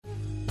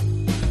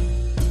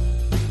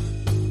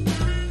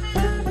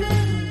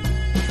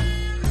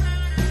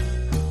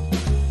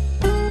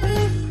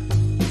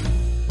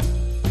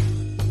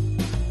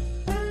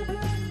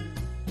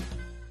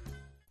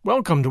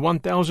Welcome to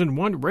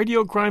 1001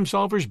 Radio Crime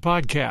Solvers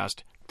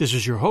Podcast. This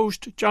is your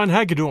host, John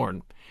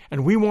Hagedorn,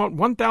 and we want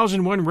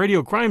 1001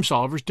 Radio Crime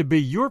Solvers to be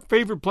your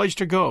favorite place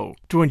to go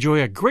to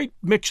enjoy a great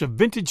mix of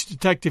vintage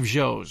detective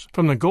shows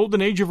from the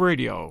golden age of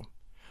radio.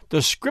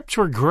 The scripts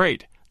were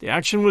great, the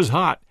action was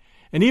hot,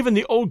 and even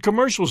the old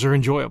commercials are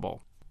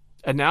enjoyable.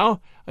 And now,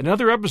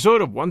 another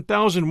episode of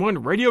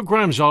 1001 Radio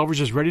Crime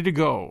Solvers is ready to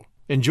go.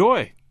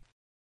 Enjoy!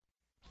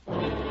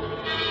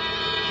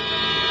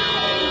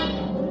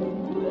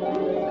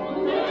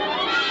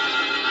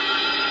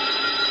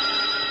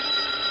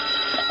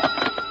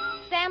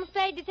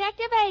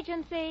 Detective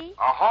Agency.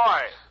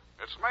 Ahoy!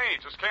 It's me.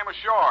 Just came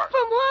ashore.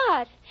 From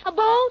what? A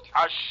boat?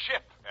 A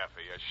ship,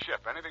 Effie, a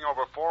ship. Anything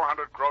over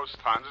 400 gross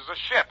tons is a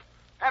ship.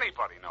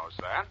 Anybody knows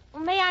that.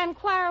 Well, may I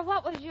inquire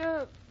what was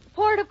your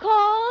port of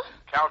call?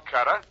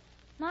 Calcutta.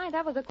 My,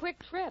 that was a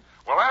quick trip.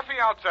 Well, Effie,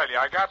 I'll tell you,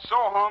 I got so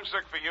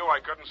homesick for you I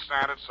couldn't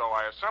stand it, so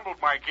I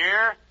assembled my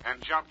gear and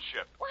jumped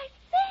ship. Why,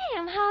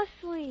 Sam, how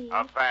sweet.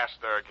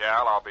 Fast there,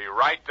 gal. I'll be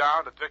right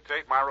down to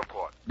dictate my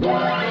report.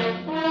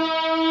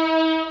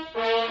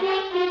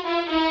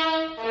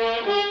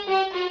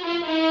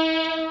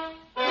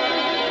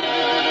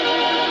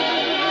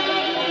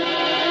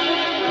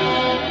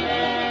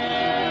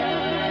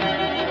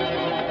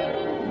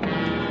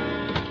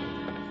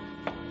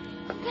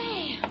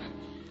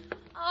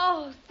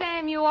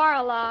 You are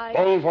alive.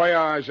 Bon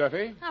voyage,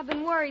 Effie. I've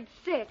been worried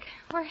sick.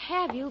 Where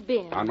have you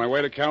been? On my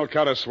way to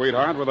Calcutta,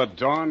 sweetheart, where the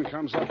dawn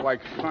comes up like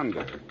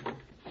thunder.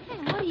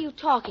 Sam, what are you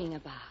talking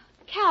about?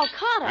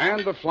 Calcutta?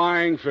 And the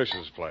flying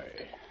fishes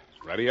play.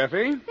 Ready,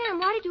 Effie? Sam,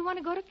 why did you want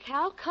to go to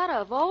Calcutta,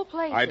 of all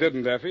places? I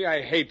didn't, Effie.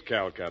 I hate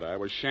Calcutta. I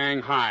was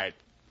Shanghai.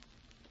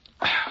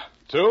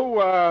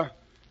 To,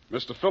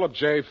 Mr. Philip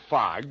J.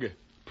 Fogg,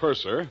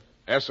 purser,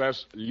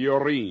 SS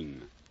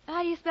Lurene.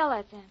 How do you spell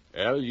that, Sam?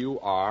 Lurene.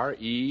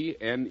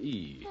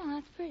 Oh,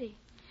 that's pretty.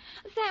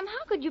 Sam,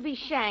 how could you be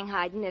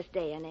shanghaied in this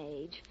day and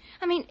age?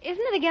 I mean,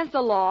 isn't it against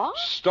the law?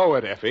 Stow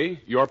it, Effie.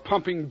 You're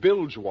pumping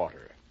bilge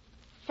water.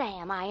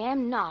 Sam, I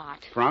am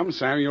not. From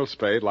Samuel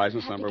Spade,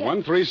 license number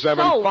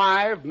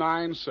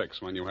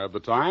 137596, when you have the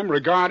time,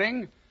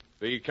 regarding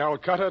the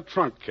Calcutta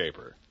trunk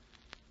caper.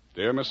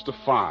 Dear Mr.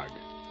 Fogg,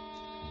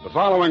 the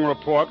following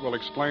report will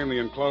explain the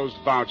enclosed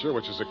voucher,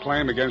 which is a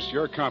claim against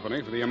your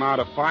company for the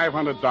amount of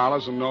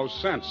 $500 and no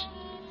cents.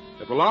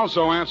 It will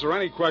also answer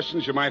any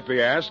questions you might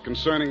be asked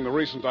concerning the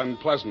recent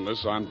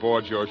unpleasantness on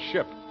board your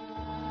ship.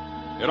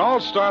 It all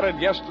started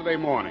yesterday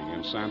morning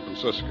in San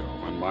Francisco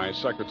when my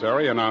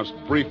secretary announced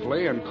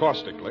briefly and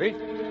caustically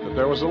that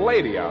there was a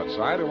lady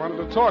outside who wanted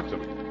to talk to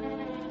me.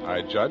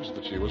 I judged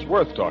that she was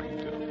worth talking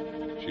to.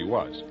 She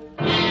was.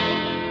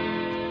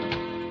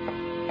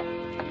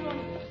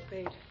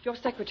 Your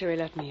secretary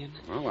let me in.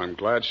 Well, I'm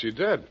glad she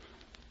did.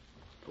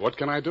 What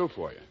can I do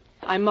for you?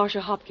 I'm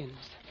Marcia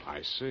Hopkins.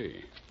 I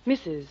see.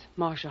 Mrs.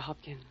 Marcia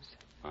Hopkins.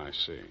 I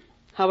see.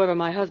 However,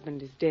 my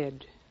husband is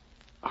dead.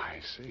 I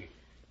see.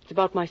 It's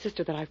about my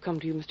sister that I've come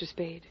to you, Mr.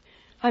 Spade.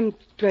 I'm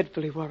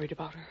dreadfully worried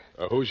about her.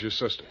 Who's your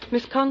sister?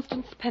 Miss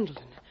Constance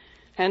Pendleton.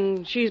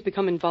 And she's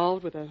become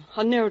involved with a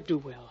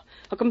ne'er-do-well,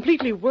 a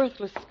completely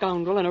worthless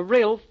scoundrel, and a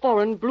real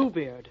foreign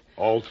bluebeard.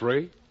 All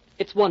three?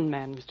 It's one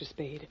man, Mr.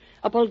 Spade,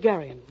 a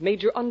Bulgarian,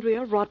 Major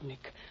Andrea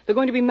Rodnik. They're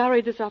going to be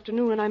married this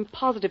afternoon, and I'm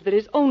positive that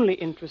his only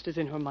interest is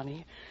in her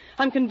money.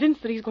 I'm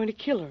convinced that he's going to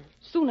kill her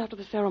soon after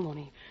the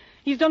ceremony.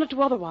 He's done it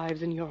to other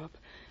wives in Europe.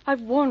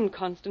 I've warned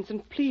Constance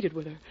and pleaded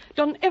with her,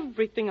 done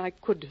everything I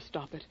could to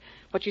stop it.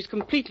 But she's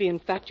completely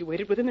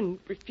infatuated with him and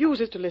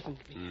refuses to listen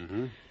to me.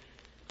 Mm-hmm.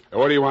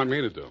 What do you want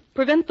me to do?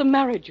 Prevent the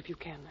marriage if you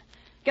can.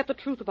 Get the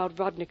truth about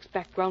Rodnik's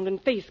background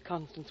and face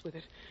Constance with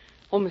it.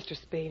 Oh, Mr.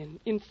 Spade,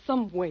 in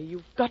some way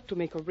you've got to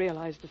make her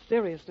realize the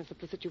seriousness of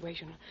the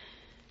situation.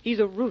 He's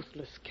a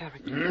ruthless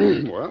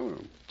character. Well,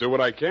 do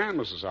what I can,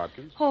 Mrs.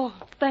 Hopkins. Oh,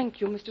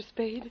 thank you, Mr.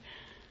 Spade.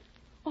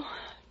 Oh,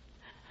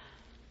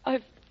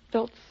 I've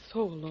felt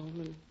so alone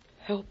and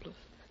helpless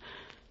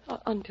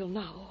until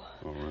now.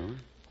 Oh, really?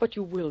 But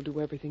you will do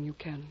everything you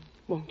can,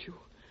 won't you?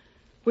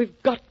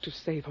 We've got to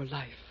save her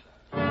life.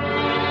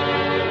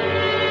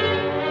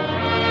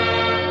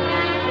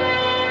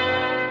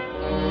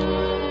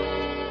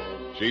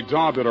 She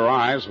daubed at her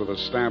eyes with a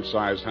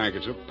stamp-sized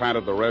handkerchief,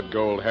 patted the red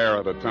gold hair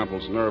at her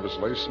temples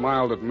nervously,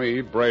 smiled at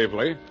me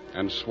bravely,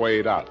 and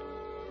swayed out.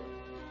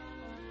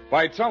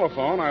 By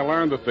telephone, I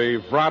learned that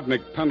the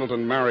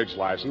Vrodnik-Pendleton marriage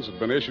license had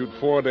been issued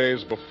 4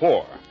 days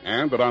before,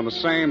 and that on the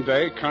same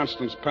day,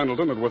 Constance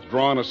Pendleton had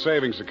withdrawn a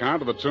savings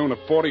account to the tune of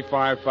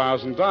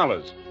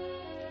 $45,000.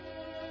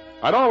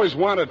 I'd always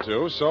wanted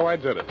to, so I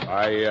did it.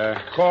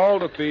 I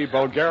called at the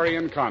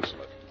Bulgarian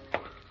consulate.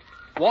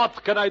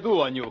 What can I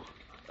do on you?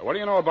 What do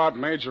you know about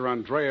Major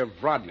Andrea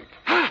Vrodnik?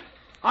 Ha!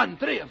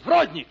 Andrea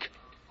Vrodnik!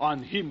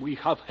 On him we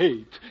have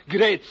hate,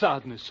 great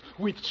sadness,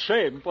 with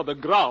shame for the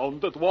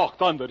ground that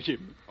walked under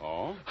him.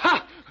 Oh?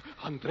 Ha!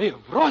 Andrea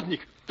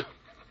Vrodnik!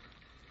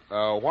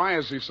 Why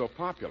is he so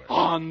popular?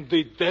 On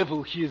the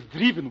devil he is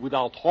driven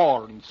without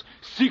horns.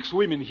 6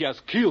 women he has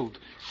killed.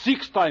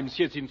 6 times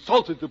he has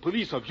insulted the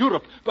police of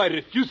Europe by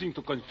refusing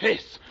to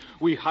confess.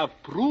 We have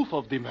proof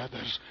of the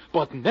murders,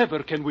 but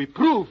never can we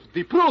prove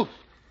the proof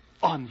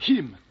on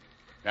him.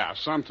 Yeah,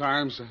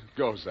 sometimes it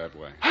goes that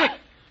way.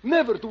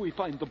 Never do we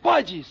find the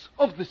bodies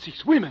of the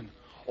 6 women.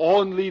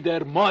 Only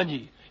their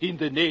money in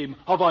the name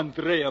of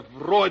Andrea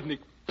Vrodnik.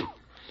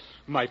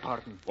 My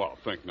pardon. Well,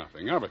 think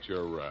nothing of it.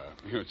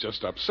 You're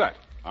just upset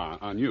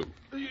on you.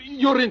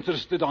 You're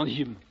interested on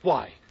him.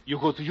 Why? You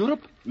go to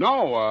Europe?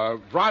 No,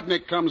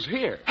 Vrodnik comes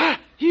here.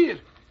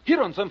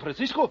 Here on San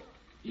Francisco.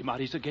 He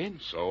marries again.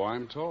 So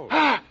I'm told.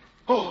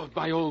 Oh,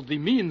 by all the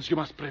means, you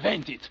must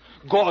prevent it.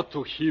 Go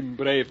to him,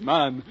 brave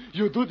man.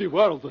 You do the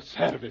world a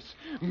service.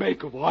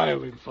 Make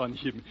violence on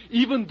him.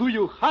 Even do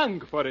you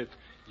hang for it.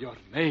 Your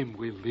name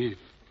will live.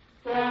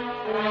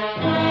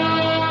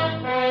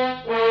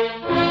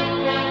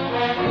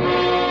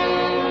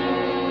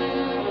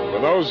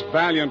 With those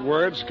valiant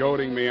words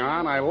goading me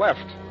on, I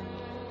left.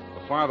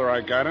 The farther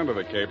I got into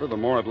the caper, the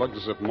more it looked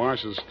as if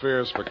Marcia's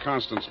fears for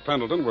Constance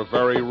Pendleton were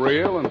very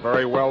real and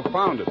very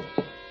well-founded.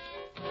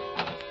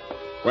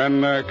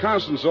 When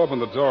Constance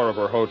opened the door of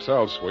her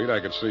hotel suite, I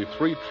could see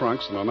 3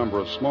 trunks and a number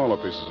of smaller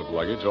pieces of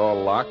luggage,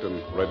 all locked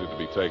and ready to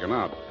be taken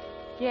out.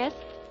 Yes?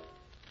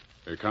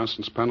 You're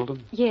Constance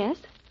Pendleton? Yes?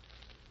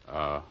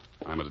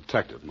 I'm a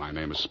detective. My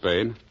name is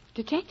Spade.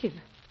 Detective?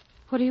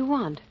 What do you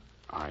want?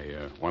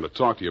 I want to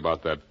talk to you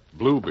about that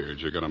Bluebeard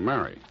you're going to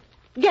marry.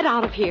 Get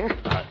out of here.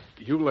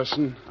 You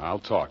listen, I'll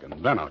talk, and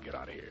then I'll get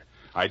out of here.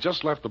 I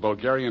just left the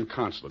Bulgarian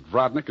consulate.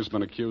 Vrodnik has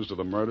been accused of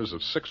the murders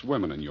of 6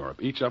 women in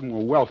Europe. Each of them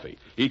were wealthy.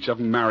 Each of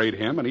them married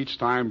him, and each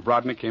time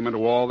Vrodnik came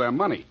into all their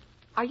money.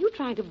 Are you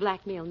trying to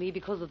blackmail me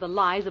because of the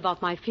lies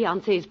about my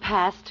fiancé's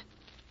past?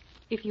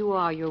 If you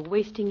are, you're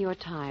wasting your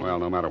time. Well,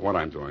 no matter what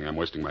I'm doing, I'm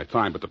wasting my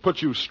time. But to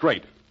put you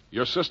straight,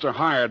 your sister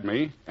hired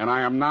me, and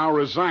I am now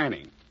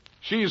resigning.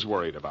 She's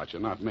worried about you,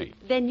 not me.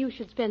 Then you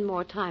should spend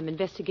more time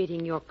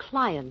investigating your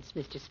clients,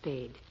 Mr.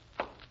 Spade.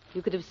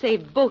 You could have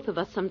saved both of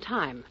us some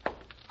time.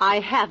 I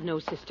have no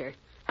sister.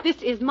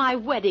 This is my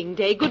wedding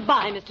day.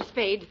 Goodbye, Mr.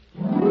 Spade.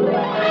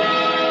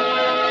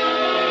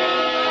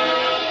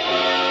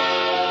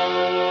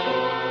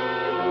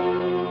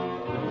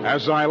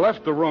 As I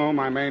left the room,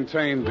 I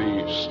maintained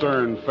the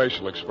stern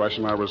facial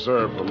expression I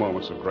reserved for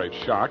moments of great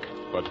shock.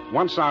 But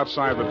once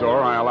outside the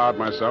door, I allowed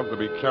myself to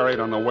be carried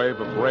on the wave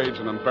of rage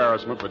and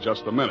embarrassment for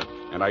just a minute,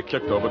 and I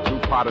kicked over 2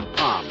 potted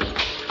palms.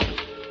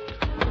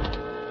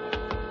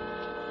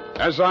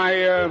 As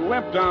I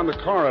limped down the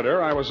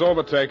corridor, I was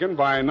overtaken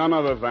by none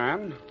other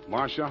than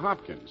Marcia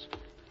Hopkins.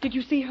 Did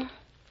you see her?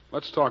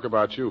 Let's talk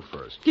about you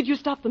first. Did you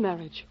stop the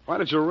marriage? Why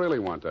did you really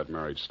want that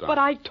marriage stopped? But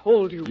I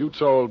told you. You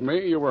told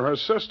me you were her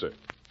sister.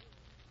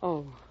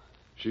 Oh.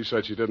 She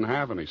said she didn't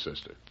have any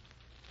sister.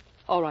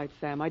 All right,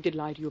 Sam, I did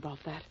lie to you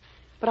about that.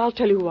 But I'll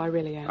tell you who I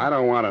really am. I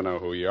don't want to know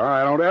who you are.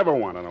 I don't ever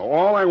want to know.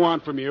 All I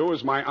want from you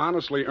is my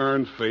honestly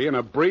earned fee and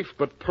a brief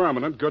but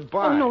permanent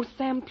goodbye. Oh, no,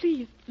 Sam,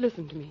 please,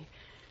 listen to me.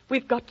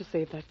 We've got to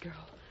save that girl.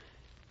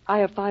 I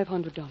have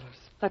 $500.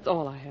 That's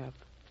all I have.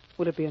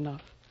 Would it be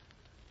enough?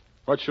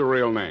 What's your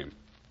real name?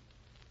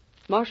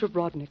 Marcia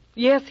Vrodnik.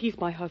 Yes, he's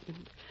my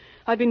husband.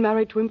 I've been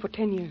married to him for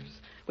 10 years.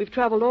 We've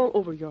traveled all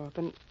over Europe,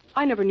 and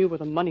I never knew where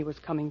the money was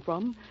coming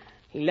from.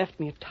 He left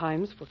me at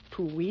times for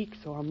 2 weeks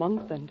or a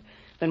month, and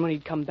then when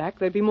he'd come back,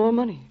 there'd be more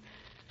money.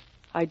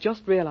 I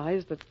just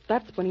realized that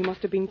that's when he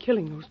must have been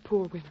killing those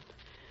poor women.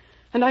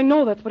 And I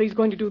know that's what he's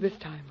going to do this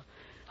time.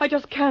 I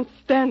just can't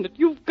stand it.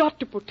 You've got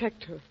to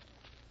protect her.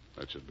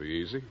 That should be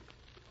easy.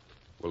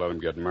 We'll let him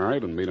get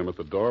married and meet him at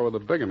the door with a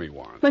bigamy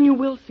warrant. Then you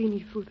will see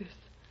me through this.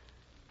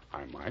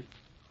 I might.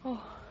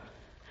 Oh.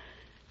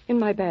 In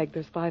my bag,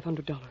 there's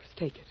 $500.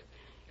 Take it.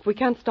 If we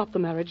can't stop the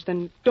marriage,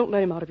 then don't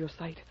let him out of your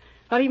sight.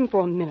 Not even for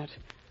a minute.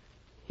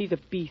 He's a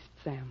beast,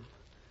 Sam.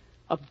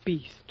 A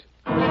beast.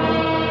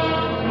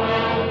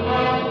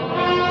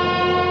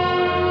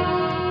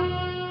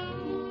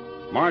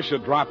 Marcia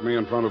dropped me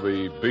in front of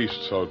the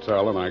Beast's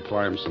Hotel, and I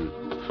climbed some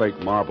fake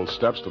marble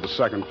steps to the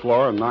 2nd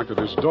floor and knocked at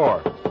his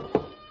door.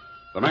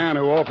 The man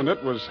who opened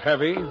it was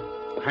heavy,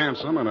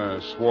 handsome in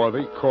a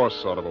swarthy, coarse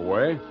sort of a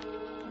way,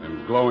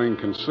 and glowing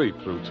conceit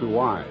through 2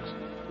 eyes,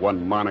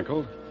 one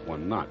monocled,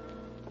 one not.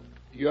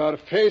 You are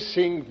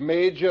facing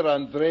Major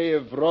Andrei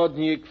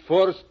Vrodnik,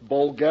 1st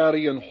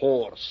Bulgarian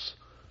Horse.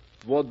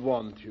 What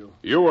want you?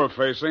 You were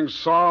facing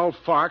Saul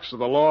Fox of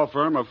the law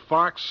firm of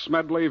Fox,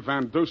 Smedley,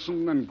 Van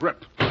Dusen, and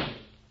Grip.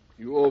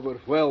 You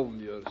overwhelm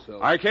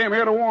yourself. I came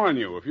here to warn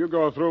you. If you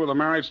go through with the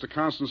marriage to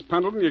Constance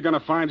Pendleton, you're going to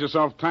find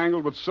yourself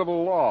tangled with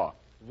civil law.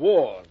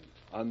 Warn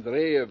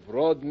Andrei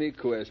Vrodnik,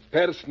 who has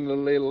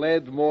personally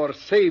led more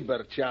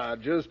saber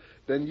charges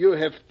than you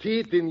have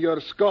teeth in your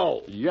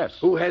skull. Yes.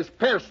 Who has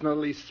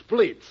personally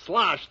split,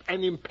 slashed,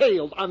 and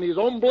impaled on his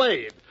own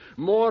blade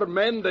more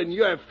men than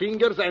you have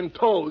fingers and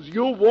toes.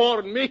 You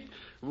warn me?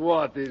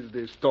 What is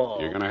this talk?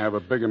 You're going to have a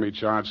bigamy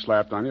charge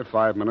slapped on you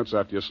 5 minutes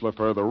after you slip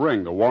her the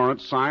ring. The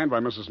warrant signed by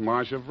Mrs.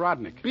 Marcia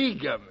Vrodnik.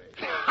 Bigamy?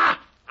 Ha!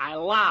 I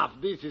laugh.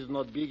 This is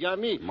not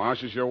bigamy.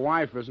 Marcia's your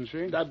wife, isn't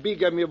she? That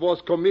bigamy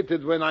was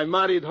committed when I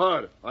married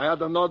her. I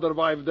had another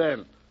wife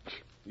then.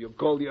 You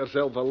call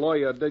yourself a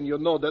lawyer, then you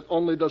know that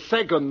only the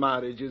second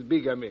marriage is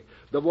bigamy.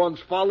 The ones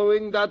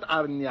following that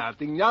are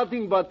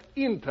nothing but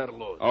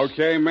interludes.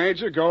 Okay,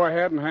 Major, go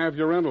ahead and have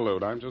your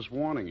interlude. I'm just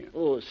warning you.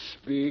 Oh,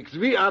 speaks.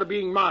 We are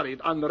being married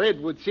on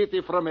Redwood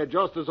City from a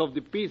justice of the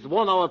peace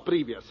 1 hour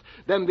previous.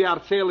 Then we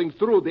are sailing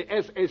through the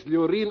SS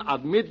Lurine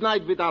at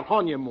midnight with our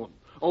honeymoon.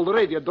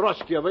 Already a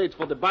droshky waits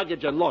for the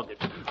baggage and luggage.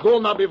 Go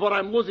now before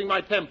I'm losing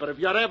my temper. If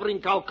you're ever in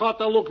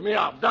Calcutta, look me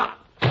up. Da!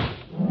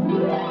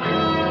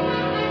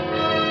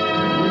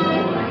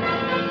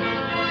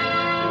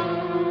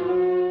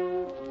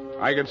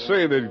 I could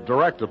see the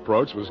direct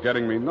approach was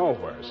getting me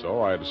nowhere,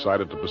 so I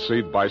decided to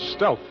proceed by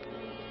stealth.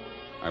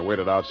 I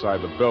waited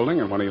outside the building,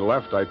 and when he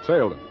left, I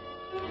tailed him.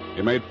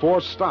 He made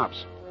 4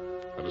 stops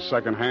at a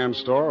second-hand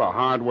store, a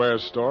hardware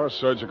store, a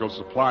surgical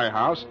supply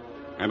house,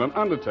 and an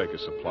undertaker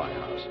supply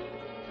house.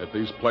 At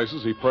these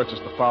places, he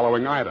purchased the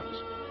following items: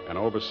 an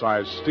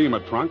oversized steamer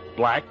trunk,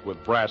 black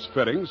with brass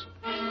fittings,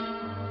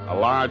 a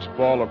large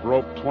ball of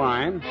rope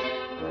twine,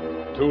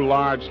 2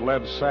 large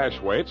lead sash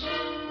weights,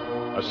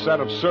 a set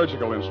of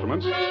surgical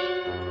instruments,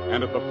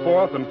 and at the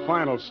 4th and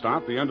final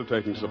stop, the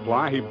undertaking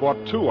supply, he bought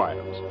 2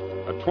 items: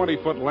 a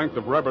 20-foot length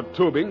of rubber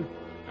tubing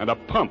and a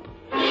pump.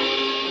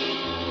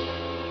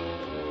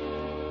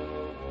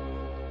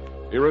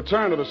 He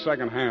returned to the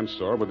second-hand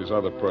store with his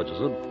other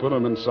purchases, put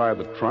them inside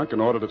the trunk,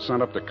 and ordered it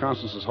sent up to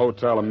Constance's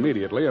hotel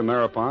immediately, and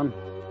thereupon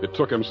it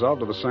took himself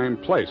to the same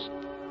place.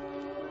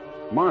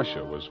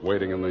 Marcia was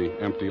waiting in the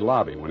empty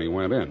lobby when he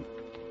went in.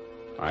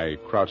 I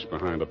crouched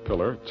behind a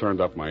pillar, turned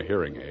up my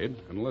hearing aid,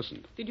 and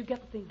listened. Did you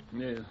get the thing?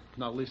 Yeah.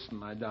 Now listen,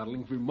 my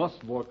darling. We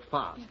must work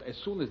fast. As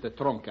soon as the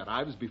trunk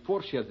arrives,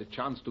 before she has a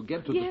chance to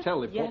get to the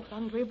telephone... Yes,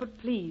 Andre, but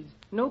please,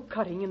 no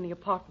cutting in the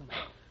apartment.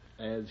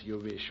 As you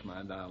wish,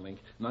 my darling.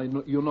 Now,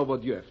 you know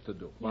what you have to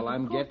do. While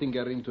I'm getting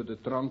her into the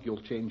trunk,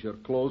 you'll change her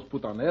clothes,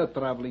 put on her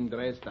traveling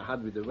dress, the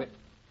hat with the...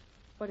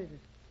 What is it?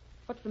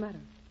 What's the matter?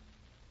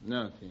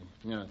 Nothing.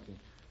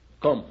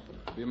 Come,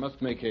 we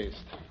must make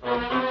haste.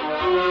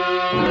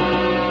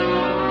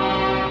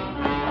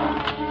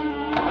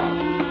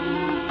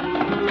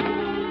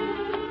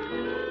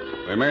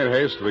 They made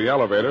haste to the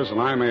elevators,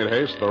 and I made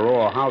haste to the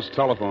row of house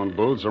telephone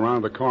booths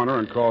around the corner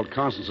and called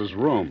Constance's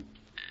room.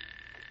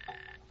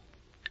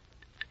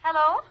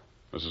 Hello?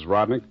 Mrs.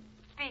 Rodnick?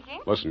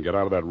 Speaking. Listen, get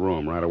out of that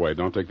room right away.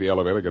 Don't take the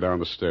elevator. Go down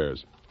the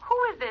stairs. Who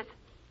is this?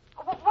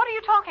 What are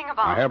you talking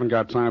about? I haven't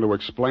got time to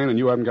explain, and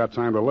you haven't got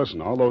time to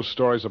listen. All those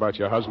stories about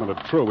your husband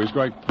are true. He's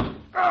going...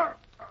 Hello?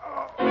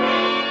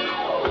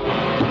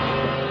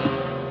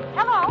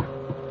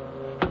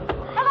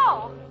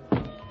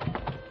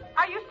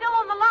 Are you still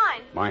on the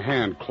line? My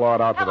hand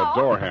clawed out for the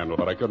door handle,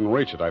 but I couldn't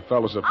reach it. I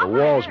felt as if the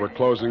walls were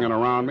closing in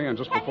around me, and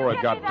just before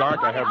it got dark,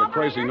 I had the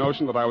crazy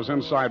notion that I was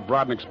inside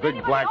Brodnick's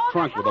big black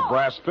trunk with the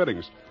brass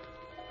fittings.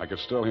 I could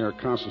still hear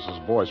Constance's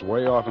voice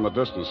way off in the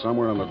distance,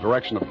 somewhere in the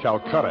direction of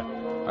Calcutta.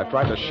 I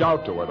tried to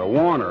shout to her, to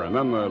warn her, and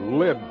then the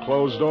lid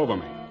closed over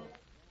me.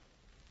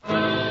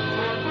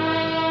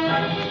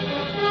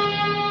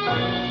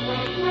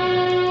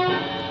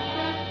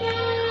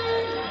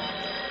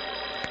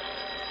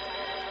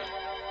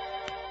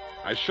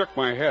 I shook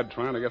my head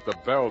trying to get the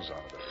bells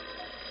out of it.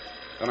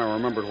 Then I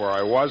remembered where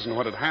I was and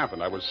what had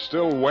happened. I was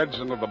still wedged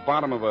into the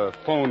bottom of a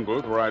phone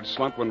booth where I'd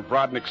slumped when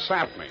Brodnick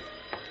sapped me.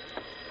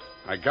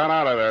 I got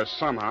out of there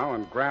somehow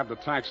and grabbed a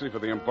taxi for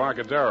the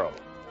Embarcadero.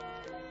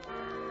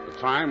 The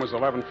time was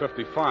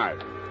 11:55.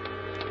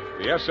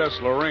 The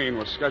SS Lorraine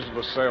was scheduled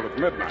to sail at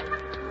midnight.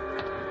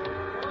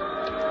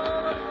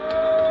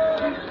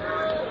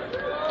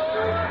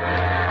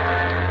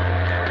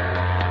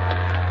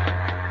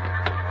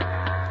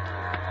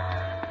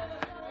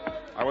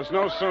 I was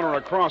no sooner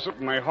across it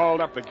than they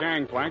hauled up the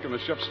gangplank and the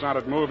ship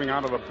started moving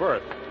out of the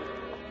berth.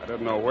 I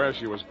didn't know where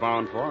she was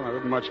bound for, and I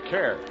didn't much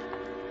care.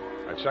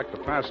 I checked the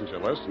passenger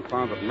list and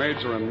found that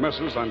Major and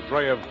Mrs.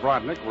 Andreev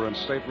Brodnick were in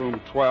stateroom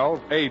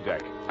 12, A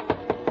deck.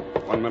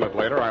 1 minute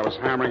later, I was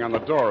hammering on the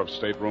door of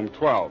stateroom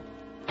 12.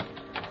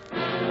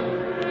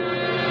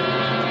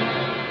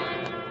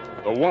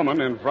 The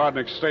woman in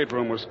Brodnick's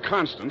stateroom was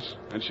Constance,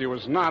 and she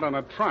was not in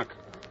a trunk.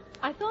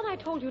 I thought I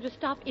told you to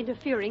stop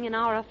interfering in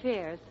our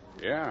affairs.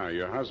 Yeah,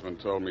 your husband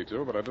told me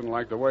to, but I didn't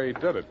like the way he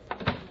did it.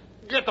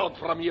 Get out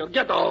from here.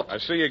 Get out. I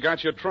see you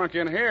got your trunk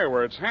in here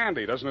where it's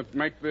handy. Doesn't it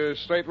make the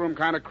stateroom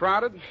kind of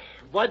crowded?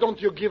 Why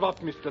don't you give up,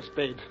 Mr.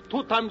 Spade?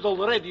 2 times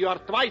already, you are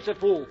twice a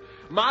fool.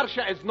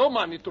 Marcia has no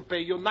money to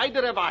pay you,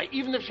 neither have I,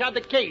 even if she had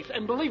a case.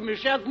 And believe me,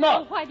 she has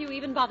not. Oh, why do you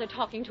even bother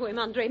talking to him,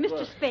 Andre?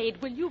 Mr.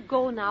 Spade, will you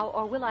go now,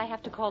 or will I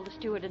have to call the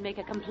steward and make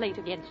a complaint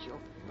against you?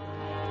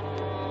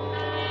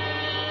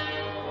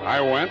 I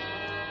went.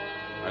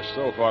 I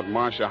still thought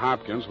Marcia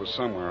Hopkins was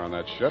somewhere on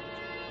that ship.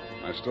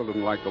 I still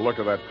didn't like the look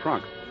of that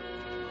trunk.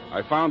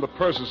 I found the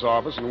purser's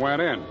office and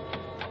went in.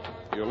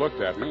 You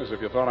looked at me as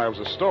if you thought I was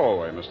a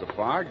stowaway, Mr.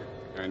 Fogg,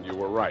 and you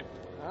were right.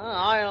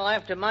 I'll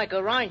have to make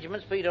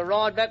arrangements for you to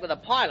ride back with a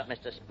pilot,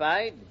 Mr.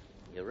 Spade.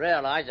 You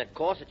realize, of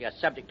course, that you're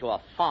subject to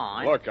a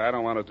fine. Look, I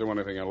don't want to do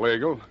anything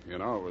illegal. You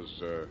know, it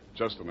was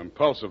just an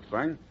impulsive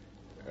thing.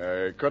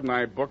 Couldn't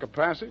I book a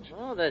passage?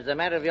 Oh, there's a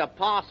matter of your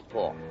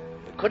passport.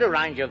 We could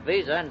arrange a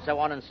visa and so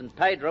on in San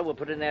Pedro. We'll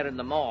put in there in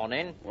the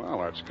morning. Well,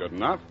 that's good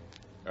enough.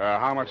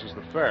 How much is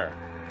the fare?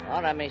 Oh,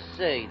 let me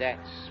see.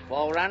 That's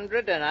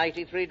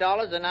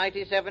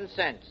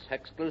 $483.87,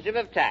 exclusive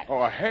of tax.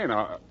 Oh, hey,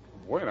 now,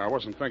 wait, I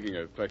wasn't thinking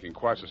of taking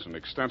quite such an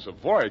extensive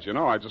voyage, you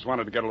know. I just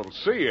wanted to get a little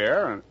sea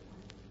air and...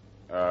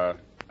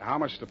 how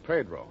much to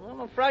Pedro? Well,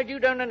 I'm afraid you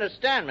don't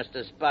understand,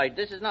 Mr. Spade.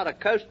 This is not a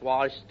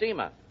coastwise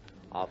steamer.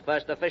 Our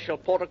first official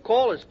port of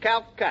call is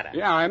Calcutta.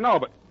 Yeah, I know,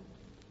 but...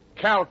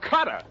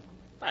 Calcutta?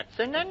 That's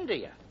in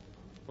India.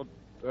 Well,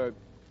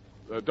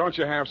 don't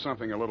you have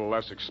something a little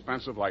less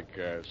expensive, like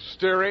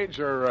steerage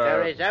or...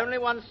 There is only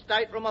one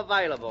stateroom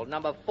available,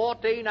 number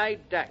 14A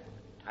deck.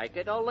 Take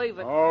it or leave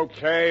it.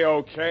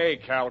 Okay,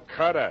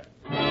 Calcutta.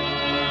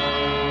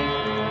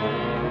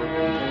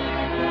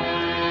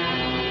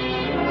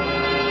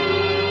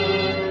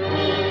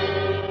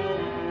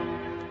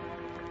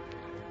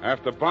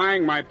 After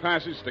buying my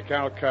passage to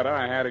Calcutta,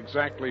 I had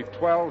exactly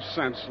 12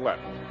 cents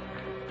left.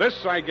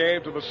 This I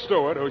gave to the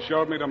steward who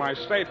showed me to my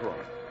stateroom.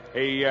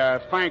 He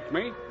thanked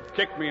me,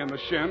 kicked me in the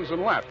shins,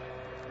 and left.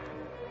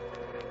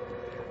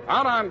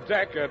 Out on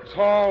deck, a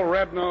tall,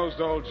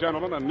 red-nosed old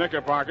gentleman in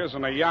knickerbockers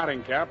and a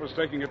yachting cap was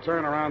taking a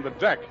turn around the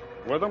deck.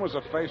 With him was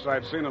a face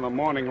I'd seen in the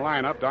morning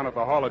lineup down at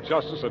the Hall of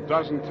Justice a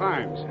dozen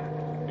times.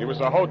 He was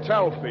a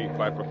hotel thief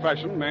by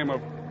profession, name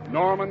of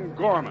Norman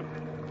Gorman.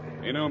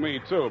 He knew me,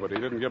 too, but he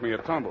didn't give me a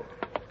tumble.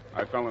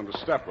 I fell into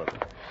step with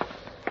him.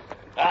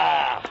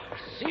 Ah,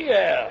 sea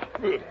air.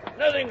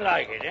 Nothing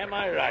like it, am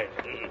I right?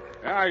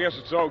 Yeah, I guess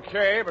it's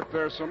okay, but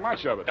there's so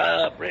much of it.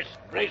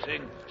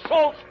 Bracing,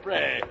 salt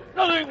spray.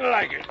 Nothing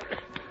like it.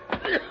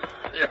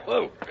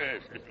 Oh,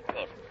 yes, of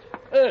course.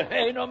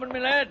 Hey, Norman, my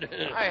lad.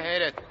 I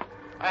hate it.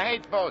 I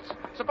hate boats.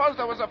 Suppose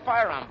there was a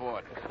fire on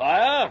board.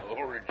 Fire?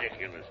 Oh,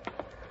 ridiculous.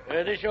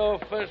 This your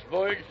first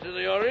voyage to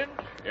the Orient?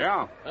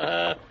 Yeah.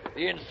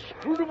 The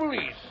inscrutable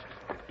East.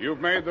 You've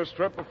made this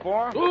trip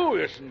before? Oh,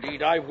 yes,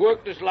 indeed. I've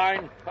worked this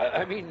line.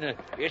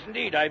 Yes,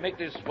 indeed. I make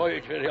this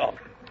voyage very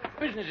often.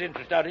 Business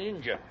interest out in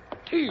India.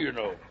 Tea, you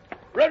know.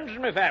 Runs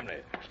in my family.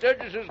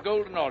 Sturgis's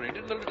Golden Orient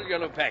in the little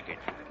yellow package.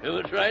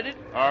 Ever tried it?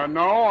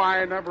 No,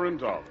 I never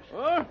indulged.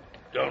 Huh?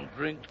 Don't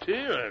drink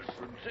tea. That's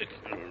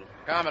ridiculous.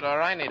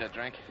 Commodore, I need a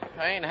drink.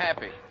 I ain't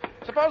happy.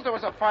 Suppose there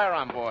was a fire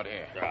on board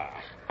here.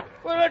 Ah.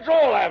 Well, let's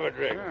all have a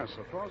drink. Yeah,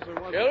 suppose there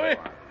was. Shall we?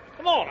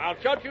 Come on, I'll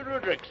shot you to a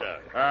drink, sir.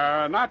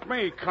 Not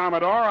me,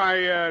 Commodore.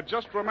 I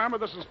just remember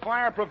this is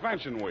Fire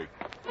Prevention Week.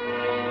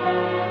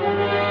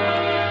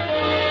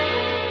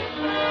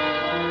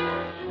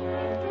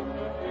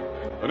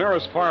 The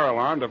nearest fire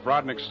alarm to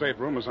Vrodnik's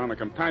stateroom was on the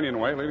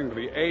companionway leading to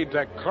the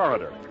A-deck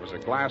corridor. It was a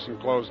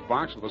glass-enclosed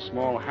box with a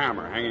small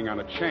hammer hanging on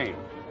a chain.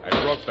 I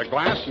broke the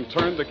glass and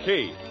turned the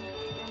key.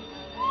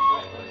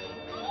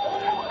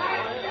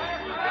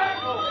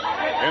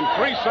 In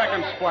 3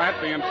 seconds flat,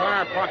 the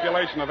entire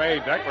population of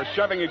A-deck were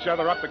shoving each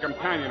other up the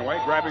companionway,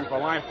 grabbing for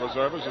life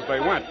preservers as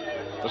they went.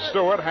 The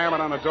steward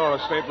hammered on the door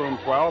of stateroom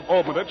 12,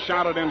 opened it,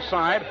 shouted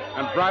inside,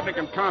 and Vrodnik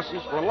and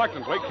Constance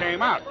reluctantly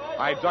came out.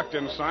 I ducked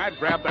inside,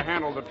 grabbed the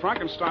handle of the trunk,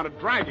 and started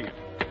dragging it.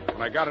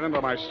 When I got it into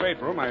my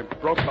stateroom, I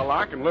broke the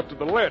lock and lifted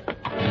the lid.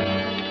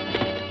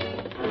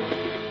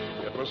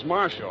 It was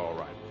Marcia, all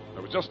right.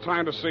 There was just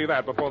time to see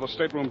that before the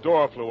stateroom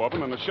door flew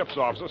open and the ship's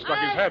officer stuck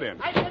his head in.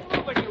 I didn't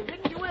move at you.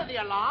 Didn't you hear the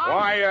alarm?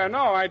 Why,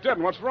 no, I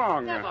didn't. What's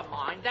wrong? Never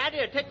mind that.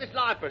 Here, take this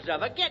life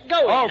preserver. Get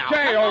going now.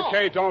 Okay, Come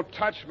okay. on. Don't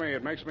touch me.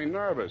 It makes me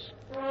nervous.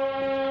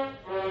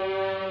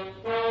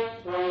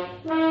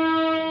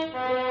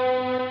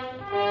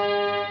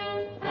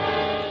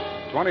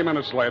 20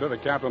 minutes later, the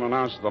captain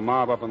announced to the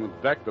mob up on the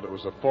deck that it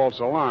was a false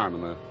alarm,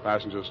 and the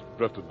passengers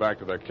drifted back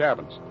to their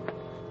cabins.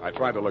 I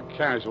tried to look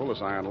casual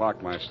as I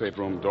unlocked my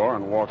stateroom door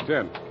and walked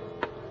in.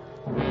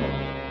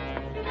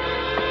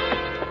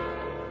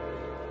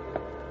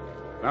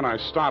 Then I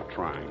stopped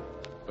trying.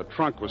 The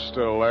trunk was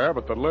still there,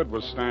 but the lid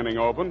was standing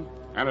open,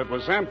 and it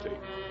was empty.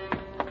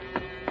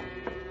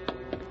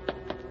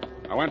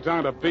 I went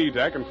down to B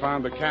deck and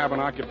found the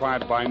cabin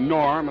occupied by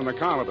Norm and the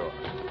Commodore.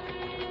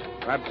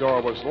 That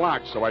door was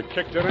locked, so I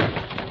kicked it in.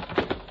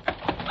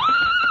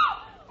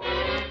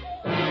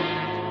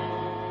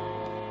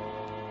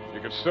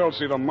 You could still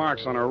see the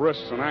marks on her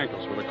wrists and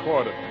ankles where the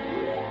cord had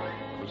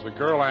been. It was the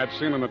girl I had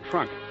seen in the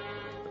trunk.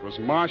 It was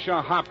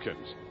Marcia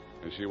Hopkins,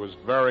 and she was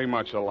very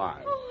much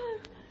alive. Oh,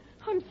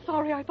 I'm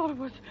sorry. I thought it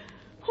was...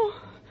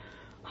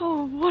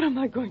 Oh, what am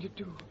I going to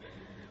do?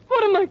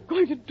 What am I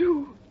going to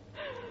do?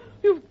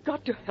 You've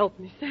got to help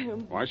me,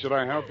 Sam. Why should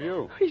I help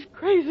you? He's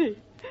crazy.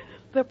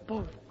 They're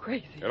both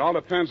crazy. It all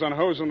depends on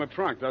who's in the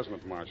trunk, doesn't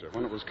it, Marcia?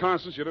 When it was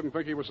Constance, you didn't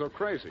think he was so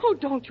crazy. Oh,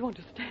 don't you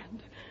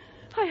understand?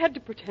 I had to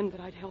pretend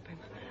that I'd help him.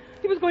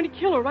 He was going to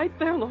kill her right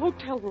there in the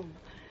hotel room.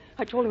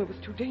 I told him it was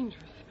too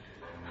dangerous.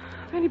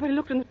 If anybody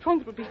looked in the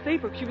trunk, it would be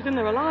safer if she was in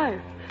there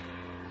alive.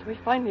 So he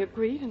finally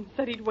agreed and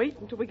said he'd wait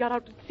until we got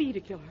out to sea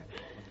to kill her.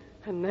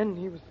 And then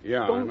he was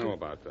Yeah, I know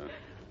about that.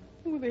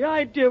 Oh, the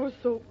idea was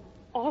so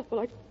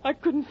awful. I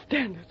couldn't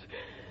stand it.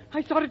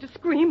 I started to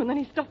scream, and then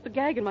he stuffed the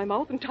gag in my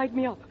mouth and tied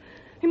me up.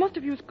 He must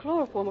have used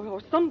chloroform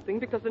or something,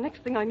 because the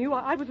next thing I knew,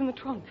 I was in the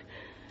trunk.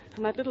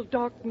 And that little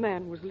dark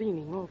man was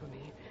leaning over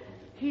me.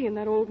 He and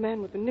that old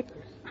man with the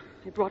knickers.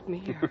 They brought me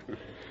here.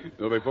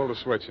 So they pulled a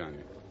switch on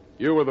you.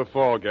 You were the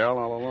fall gal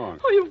all along.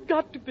 Oh, you've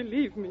got to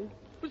believe me.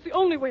 It was the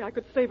only way I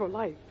could save her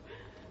life.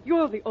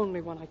 You're the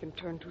only one I can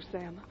turn to,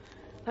 Sam.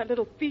 That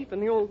little thief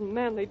and the old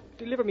man, they'd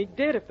deliver me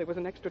dead if there was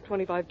an extra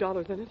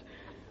 $25 in it.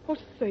 Oh,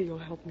 say you'll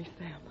help me,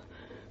 Sam.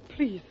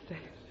 Please say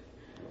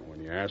it. Well,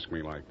 when you ask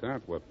me like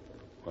that, what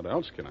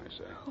else can I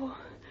say? Oh,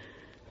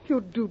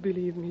 you do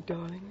believe me,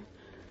 darling.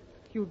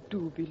 You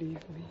do believe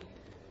me.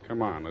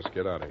 Come on, let's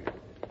get out of here.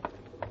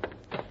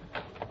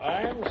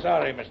 I'm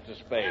sorry, Mr.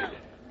 Spade.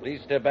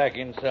 Please step back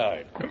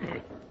inside.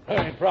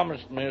 I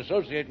promised my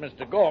associate,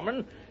 Mr.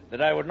 Gorman,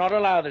 that I would not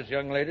allow this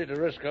young lady to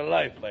risk her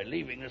life by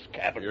leaving this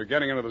cabin. You're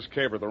getting into this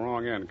caper at the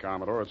wrong end,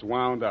 Commodore. It's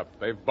wound up.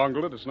 They've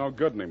bungled it. It's no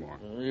good anymore.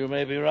 You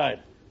may be right.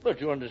 But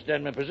you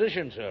understand my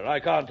position, sir. I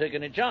can't take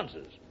any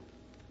chances.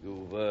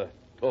 You've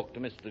talked to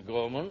Mr.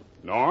 Gorman?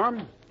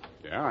 Norm?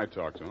 Yeah, I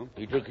talked to him.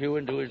 He took you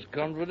into his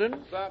confidence?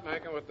 Stop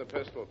making with the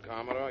pistol,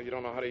 Commodore. You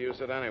don't know how to use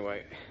it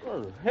anyway.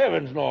 Oh,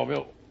 heavens, Norm.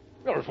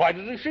 You're as white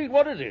as a sheet.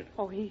 What is it?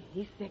 Oh,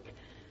 he's sick.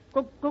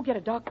 Go get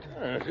a doctor.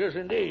 Yes,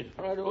 indeed.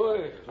 Right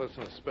away.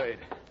 Listen, Spade.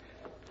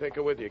 Take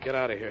her with you. Get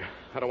out of here.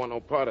 I don't want no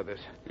part of this.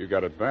 You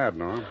got it bad,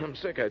 Norm. I'm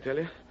sick, I tell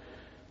you.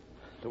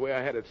 The way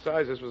I had it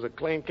sized, this was a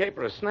clean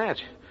caper, a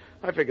snatch.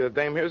 I figured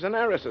the dame here's an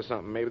heiress or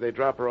something. Maybe they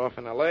drop her off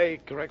in L.A.,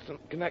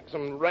 connect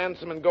some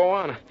ransom, and go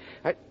on.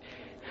 I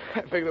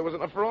figured there was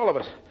enough for all of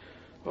us.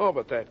 Oh,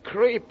 but that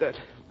creep, that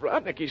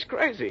Rodnick, he's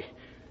crazy.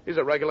 He's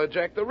a regular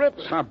Jack the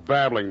Ripper. Stop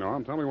babbling,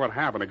 Norm. Tell me what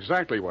happened,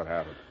 exactly what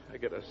happened. I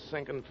get a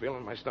sinking feeling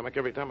in my stomach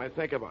every time I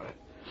think about it.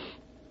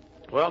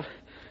 Well,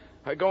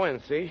 I go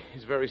in, see?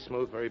 He's very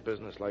smooth, very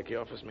businesslike. He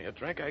offers me a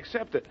drink. I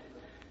accept it.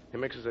 He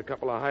mixes a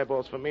couple of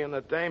highballs for me and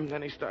the dame,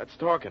 then he starts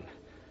talking.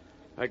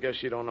 I guess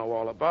she don't know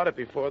all about it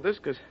before this,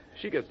 because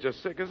she gets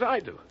just sick as I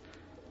do.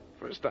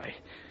 First, I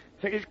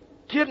think he's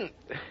kidding.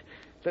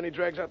 Then he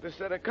drags out this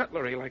set of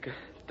cutlery like a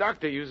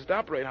doctor uses to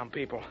operate on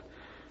people.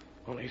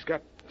 Only he's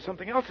got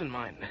something else in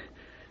mind.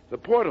 The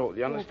porthole,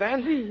 you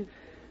understand? Oh, please.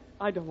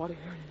 I don't want to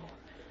hear anymore.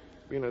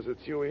 Being as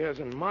it's you he has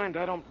in mind,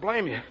 I don't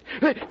blame you.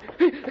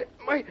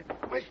 My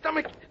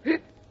stomach.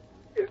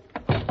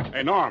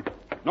 Hey, Norm.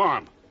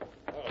 Norm.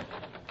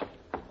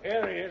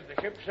 Here he is,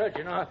 the ship's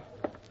surgeon.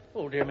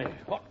 Oh, dear me.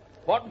 What?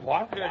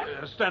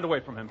 Stand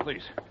away from him,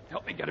 please.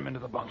 Help me get him into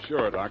the bunk.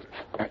 Sure, Doctor.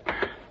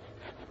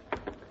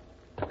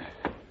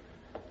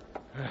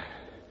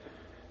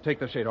 Take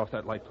the shade off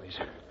that light, please.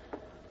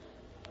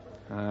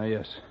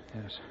 Yes.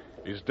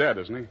 He's dead,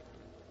 isn't he?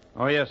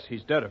 Oh, yes,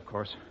 he's dead, of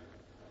course.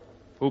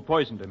 Who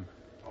poisoned him?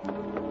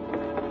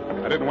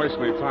 I didn't waste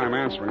any time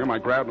answering him. I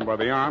grabbed him by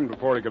the arm.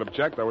 Before he could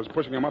object, I was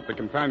pushing him up the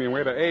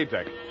companionway to A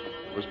deck.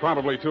 It was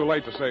probably too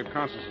late to save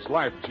Constance's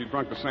life. She'd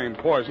drunk the same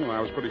poison, and I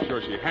was pretty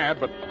sure she had,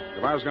 but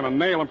if I was going to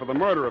nail him for the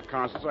murder of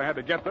Constance, I had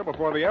to get there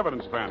before the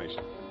evidence vanished.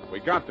 We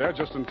got there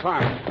just in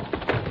time.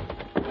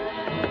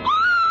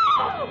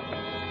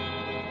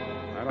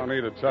 I don't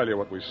need to tell you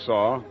what we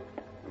saw,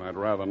 and I'd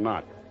rather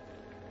not.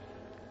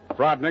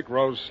 Rodnick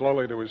rose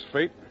slowly to his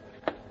feet,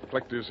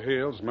 clicked his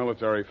heels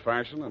military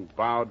fashion, and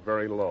bowed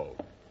very low.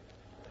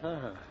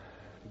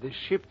 The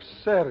ship's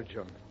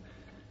surgeon.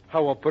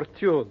 How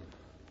opportune.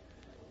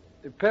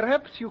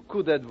 Perhaps you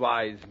could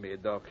advise me,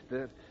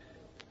 Doctor.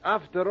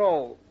 After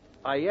all,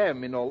 I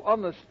am, in all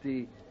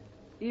honesty,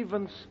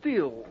 even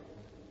still,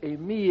 a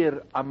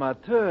mere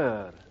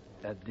amateur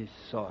at this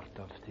sort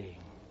of thing.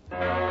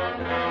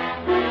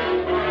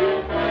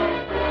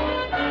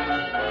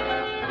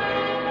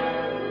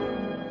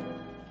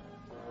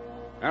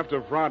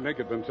 After Rodnick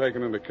had been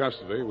taken into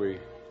custody, we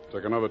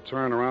took another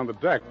turn around the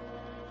deck.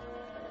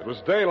 It was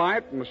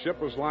daylight, and the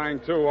ship was lying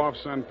to off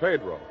San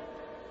Pedro.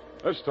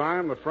 This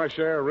time, the fresh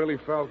air really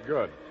felt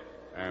good,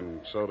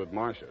 and so did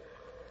Marcia.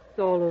 It's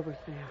all over,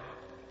 Sam.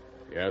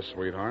 Yes,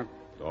 sweetheart,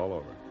 it's all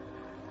over.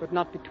 But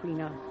not between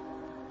us.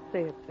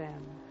 Say it,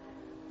 Sam.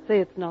 Say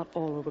it's not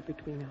all over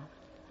between us.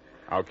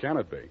 How can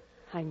it be?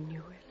 I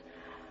knew it.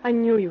 I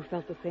knew you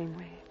felt the same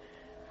way.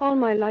 All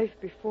my life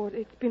before,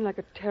 it's been like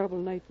a terrible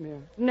nightmare.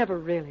 It never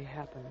really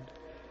happened.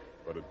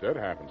 But it did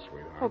happen,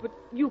 sweetheart. Oh, but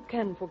you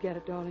can forget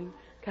it, darling,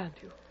 can't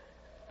you?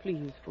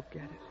 Please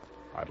forget it.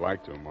 I'd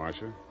like to,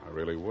 Marcia. I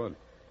really would.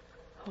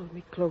 Hold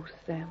me close,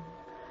 Sam.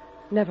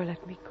 Never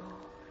let me go.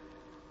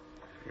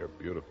 You're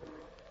beautiful.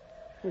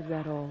 Is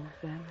that all,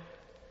 Sam?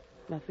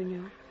 Nothing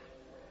else?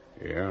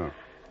 Yeah,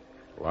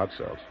 lots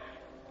else.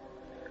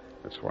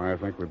 That's why I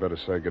think we better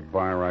say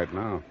goodbye right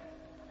now.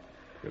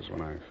 Because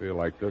when I feel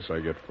like this, I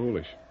get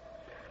foolish.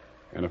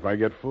 And if I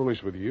get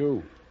foolish with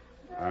you,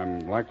 I'm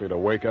likely to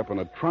wake up in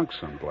a trunk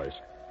someplace.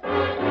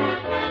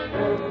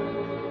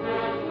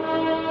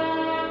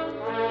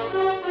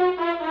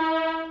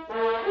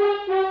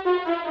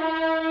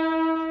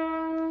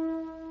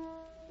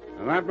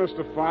 And that,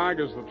 Mr. Fogg,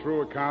 is the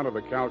true account of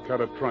the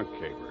Calcutta trunk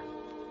caper.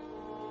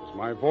 It was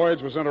my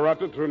voyage was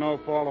interrupted through no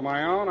fault of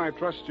my own, I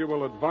trust you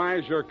will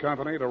advise your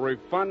company to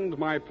refund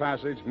my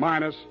passage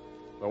minus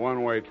the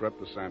one-way trip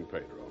to San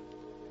Pedro.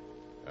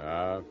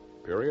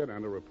 Period.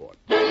 End of report.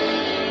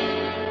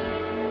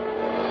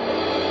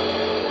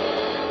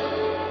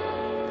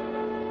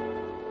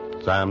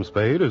 Sam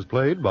Spade is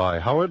played by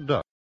Howard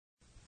Duck.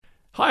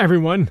 Hi,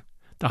 everyone.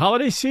 The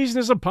holiday season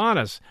is upon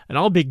us, and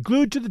I'll be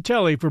glued to the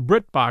telly for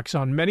BritBox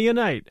on many a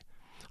night.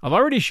 I've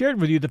already shared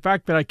with you the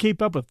fact that I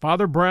keep up with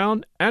Father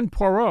Brown and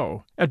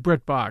Poirot at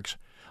BritBox.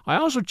 I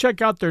also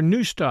check out their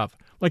new stuff,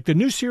 like the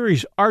new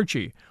series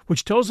Archie,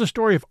 which tells the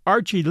story of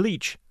Archie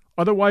Leach,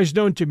 otherwise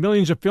known to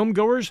millions of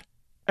filmgoers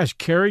as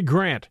Cary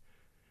Grant.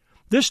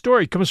 This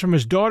story comes from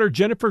his daughter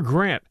Jennifer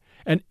Grant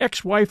and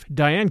ex-wife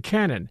Diane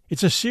Cannon.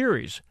 It's a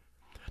series.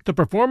 The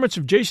performance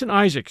of Jason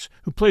Isaacs,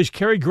 who plays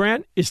Cary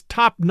Grant, is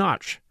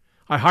top-notch.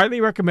 I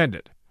highly recommend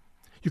it.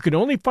 You can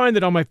only find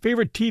it on my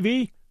favorite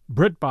TV,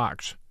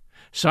 BritBox.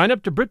 Sign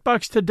up to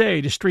BritBox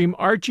today to stream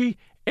Archie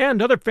and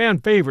other fan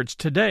favorites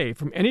today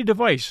from any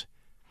device.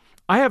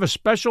 I have a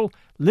special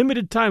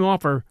limited-time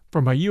offer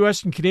for my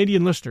U.S. and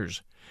Canadian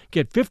listeners.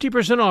 Get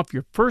 50% off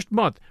your first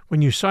month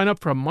when you sign up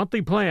for a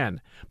monthly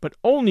plan, but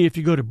only if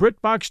you go to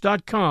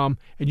BritBox.com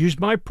and use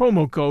my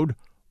promo code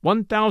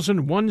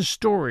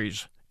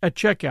 1001stories at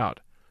checkout.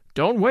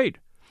 Don't wait.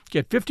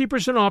 Get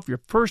 50% off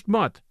your first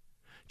month.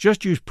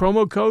 Just use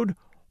promo code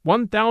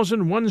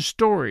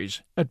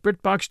 1001stories at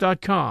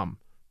BritBox.com.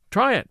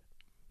 Try it.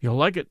 You'll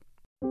like it.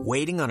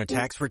 Waiting on a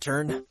tax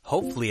return?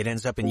 Hopefully it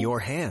ends up in your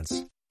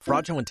hands.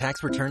 Fraudulent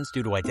tax returns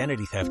due to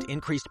identity theft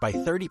increased by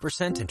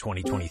 30% in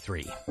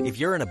 2023. If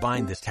you're in a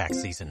bind this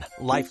tax season,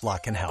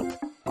 LifeLock can help.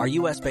 Our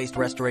U.S.-based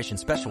restoration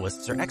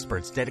specialists are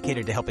experts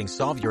dedicated to helping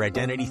solve your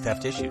identity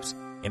theft issues.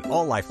 And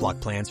all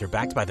LifeLock plans are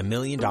backed by the $1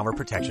 Million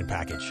Protection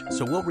Package.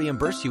 So we'll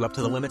reimburse you up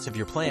to the limits of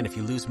your plan if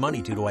you lose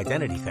money due to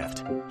identity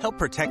theft. Help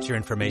protect your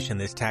information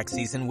this tax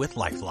season with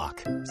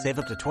LifeLock. Save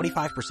up to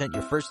 25%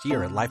 your first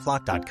year at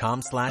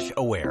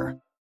LifeLock.com/aware.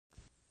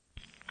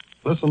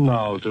 Listen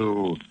now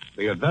to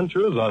The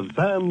Adventures of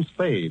Sam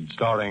Spade,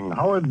 starring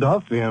Howard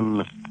Duff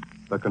in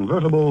The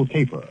Convertible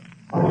Caper.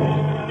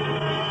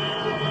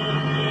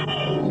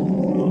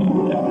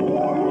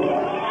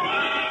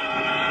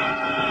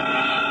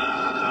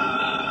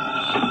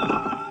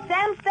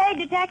 Sam Spade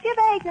Detective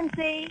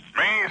Agency.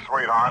 Me,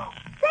 sweetheart.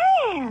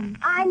 Sam,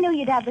 I knew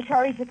you'd have the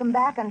courage to come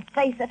back and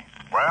face it.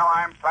 Well,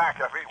 I'm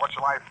back, Effie. What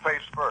shall I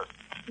face first?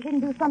 You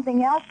didn't do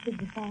something else, did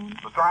you, Sam?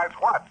 Besides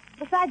what?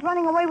 Besides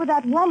running away with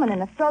that woman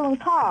in a stolen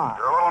car.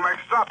 You're a little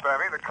mixed up,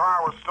 Effie. The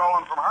car was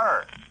stolen from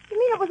her. You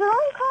mean it was her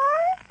own car?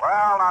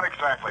 Well, not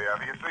exactly,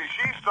 Effie. You see,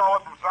 she stole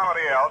it from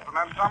somebody else, and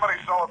then somebody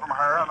stole it from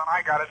her, and then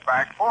I got it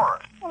back for her.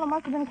 Well, it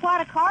must have been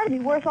quite a car to be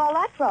worth all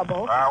that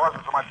trouble. It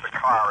wasn't so much the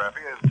car,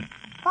 Effie, as...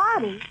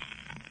 Party?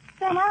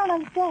 Sam, I don't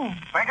understand.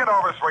 Think it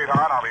over,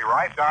 sweetheart. I'll be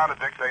right down to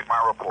dictate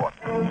my report.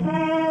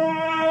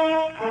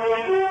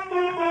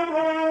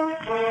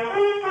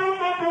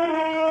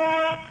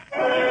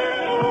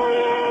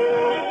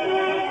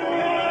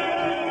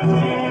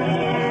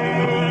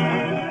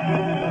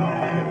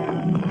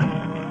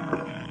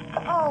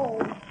 Oh,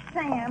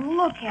 Sam,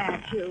 look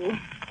at you.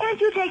 Can't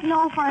you take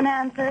no for an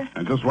answer?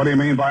 And just what do you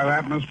mean by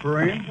that, Miss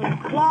Perrine?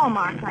 Claw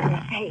marks on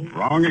your face.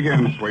 Wrong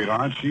again,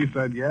 sweetheart. She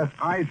said yes,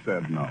 I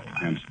said no.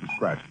 Hence the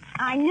scratches.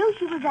 I knew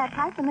she was that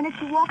type the minute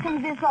she walked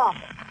into this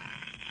office.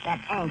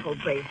 That ankle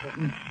bracelet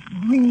and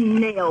green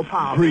nail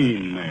polish.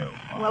 Green nail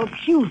polish. Well,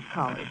 puce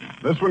colored.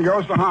 This one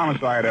goes to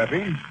homicide,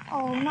 Effie.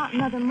 Oh, not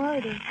another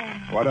murder,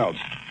 Sam. What else?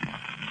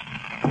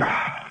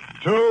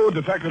 To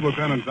Detective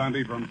Lieutenant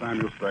Dundee from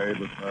Samuel Spade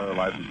with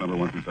license number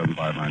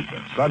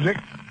 127596.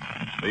 Subject,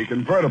 the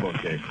convertible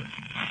caper.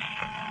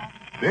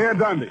 Dear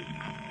Dundee,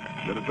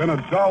 it has been a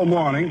dull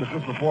morning, but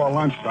just before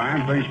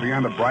lunchtime, things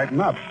began to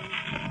brighten up.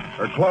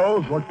 Her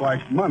clothes looked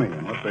like money,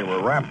 and what they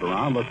were wrapped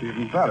around looked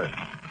even better.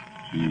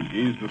 She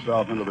eased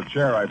herself into the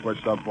chair I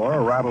pushed up for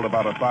her, rattled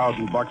about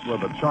 $1,000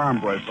 worth of charm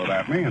bracelet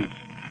at me, and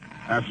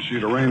after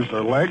she'd arranged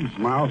her legs,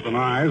 mouth, and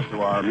eyes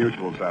to our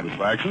mutual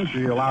satisfaction,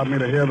 she allowed me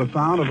to hear the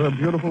sound of her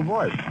beautiful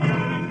voice.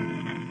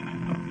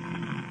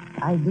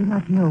 I do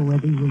not know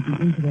whether you will be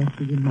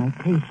interested in my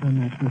case or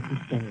not,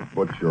 Mrs. Spade.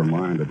 Put your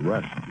mind at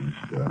rest, Miss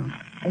Estrada.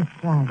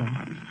 Estrada.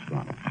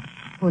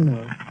 Who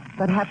knows?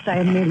 Perhaps I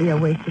am merely a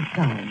waste of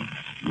time.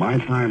 My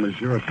time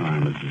is your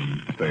time as you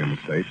stay in the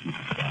States,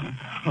 Mrs. Estrada.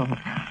 Oh,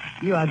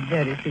 you are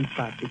very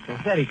simpatico,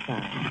 very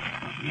kind.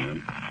 Yes.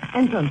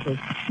 Entonces,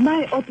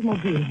 my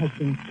automobile has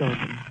been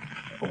stolen.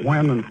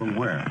 When and from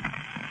where?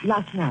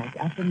 Last night,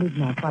 after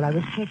midnight, while I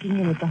was checking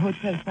in at the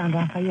Hotel San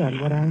Rafael,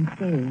 where I am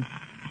staying,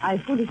 I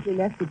foolishly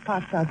left it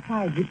parked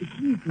outside with the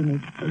keys in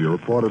it. Have you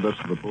reported this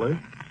to the police?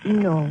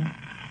 No.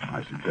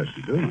 I suggest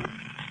you do not.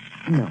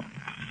 No.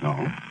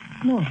 No?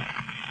 No.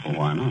 Well,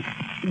 why not?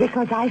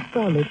 Because I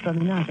stole it from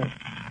another.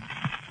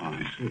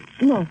 I see.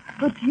 No,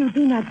 but you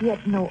do not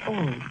yet know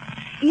all.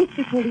 If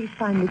the police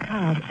find the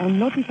car and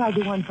notify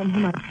the one from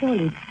whom I stole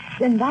it,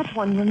 then that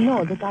one will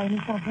know that I am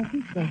in San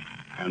Francisco.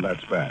 And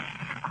that's bad.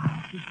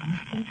 Ah, you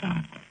must think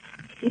that.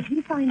 If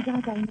he finds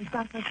out I'm in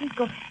San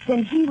Francisco,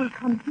 then he will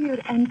come here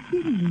and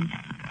kill me.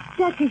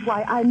 That is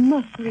why I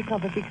must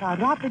recover the car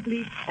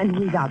rapidly and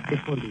without the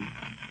police.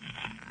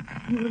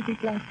 You will be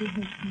glad to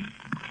help me.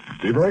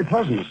 Be very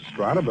pleasant, Mrs.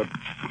 Strata, but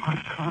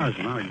hot cars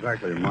are not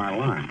exactly in my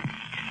line.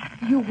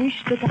 You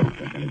wish that I don't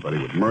think anybody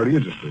would murder you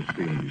just for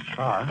stealing his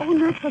car. Oh,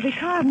 not for the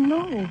car,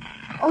 no.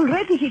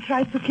 Already he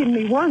tried to kill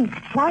me once,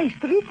 twice,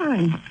 3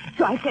 times.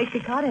 So I take the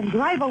car and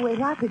drive away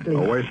rapidly.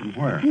 Away from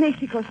where?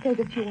 Mexico, state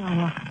of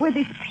Chihuahua, where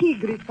this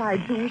pig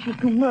resides who wishes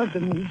to murder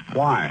me.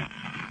 Why?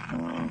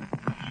 Oh,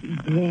 he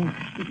drinks.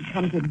 He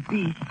becomes a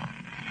beast.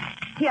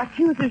 He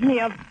accuses me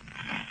of...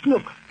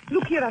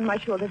 Look here on my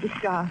shoulder, the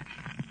scar.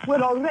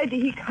 Where already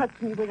he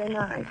cuts me with a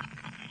knife.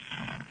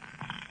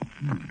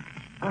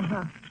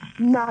 Uh-huh.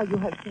 Now you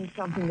have seen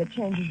something that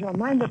changes your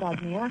mind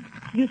about me, huh?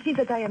 You see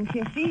that I am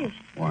sincere.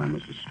 Why,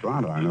 Mrs.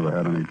 Strata, I never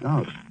had any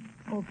doubt.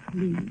 Oh,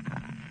 please.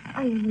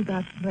 I am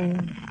without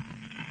friends.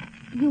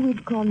 You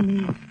would call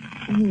me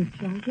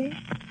Mitchell, okay?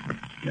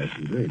 Yes,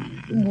 indeed,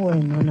 Mitchell.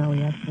 Bueno, now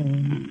we are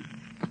friends.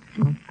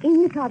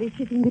 In the car is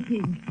sitting the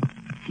pig.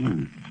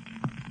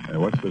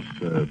 What's this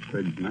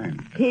pig's name?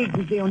 Pig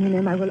is the only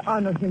name I will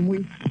honor him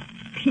with.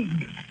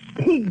 Pig.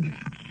 Pig.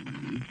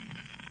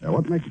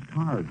 What makes a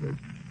car is this?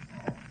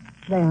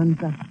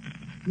 Leandra.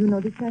 You know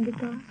this kind of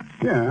car?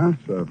 Yeah,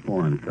 it's a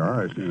foreign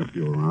car. I've seen a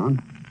few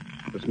around.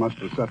 This must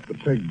have set the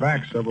pig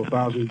back several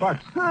 $1,000.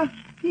 Huh,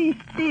 he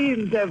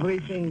steals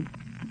everything.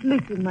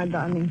 Listen, my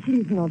darling,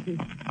 please notice.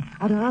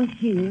 Around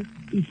here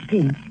is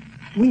pink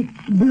with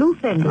blue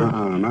fenders.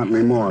 Not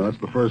anymore. That's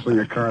the first thing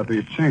a car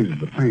thief changes,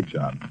 the paint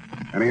job.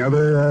 Any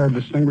other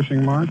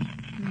distinguishing marks?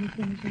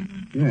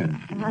 Yeah.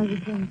 I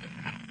would think.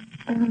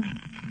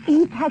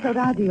 It has a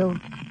radio.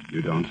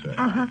 You don't say.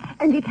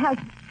 And it has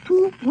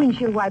 2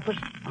 windshield wipers.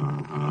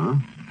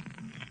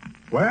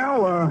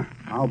 Well,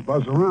 I'll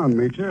buzz around,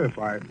 meet you. If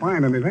I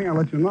find anything, I'll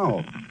let you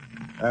know.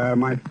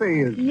 My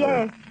fee is...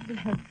 Yes.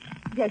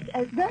 Yes,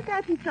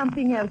 that is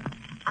something else.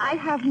 I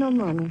have no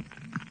money.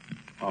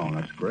 Oh,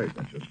 that's great.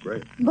 That's just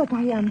great. But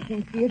I am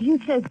sincere. You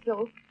said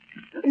so.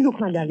 Look,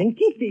 my darling,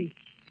 keep this.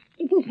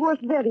 It is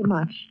worth very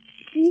much.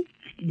 See?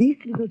 This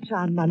little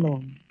charm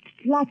balloon.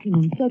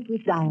 Platinum set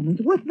with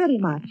diamonds. Worth very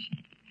much.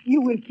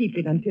 You will keep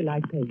it until I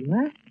pay you,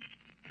 huh?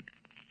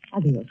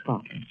 Adios,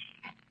 Father.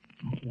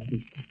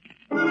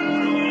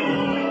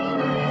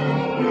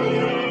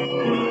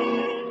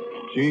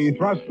 She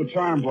thrust the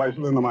charm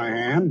bracelet into my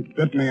hand,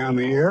 bit me on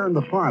the ear, and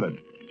departed.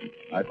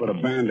 I put a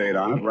Band-Aid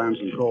on it, ran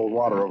some cold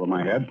water over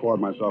my head, poured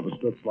myself a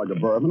stitch like a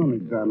bourbon, and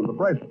examined the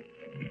bracelet.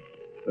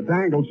 The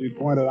dangle she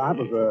pointed out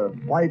was a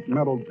white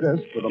metal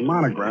disc with a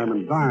monogram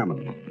in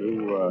diamonds,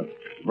 2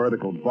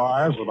 vertical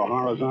bars with a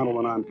horizontal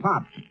one on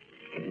top.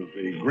 It was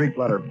the Greek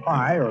letter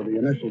pi or the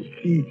initials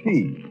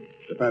PT,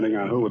 depending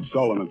on who had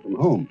stolen it from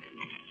whom.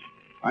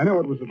 I knew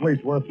it was at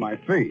least worth my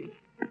fee.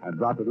 I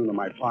dropped it into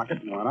my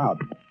pocket and went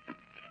out.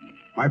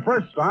 My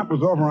first stop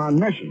was over on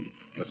Mission.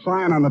 The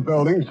sign on the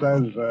building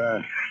says,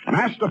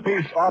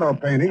 Masterpiece Auto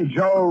Painting,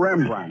 Joe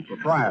Rembrandt,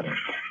 proprietor.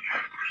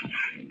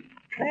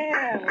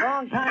 Sam,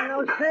 long time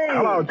no see.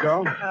 Hello,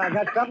 Joe.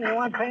 Got something you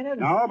want painted?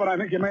 No, but I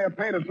think you may have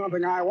painted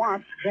something I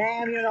want.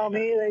 Sam, you know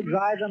me. They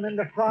drive them in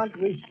the front,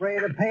 we spray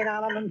the paint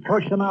on them, and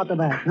push them out the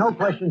back. No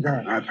questions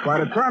asked. That's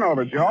quite a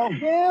turnover, Joe.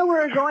 Yeah,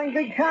 we're going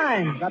big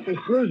time. Got the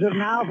exclusive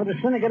now for the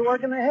syndicate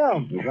work in the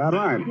hills. Is that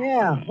right?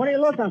 Yeah. What are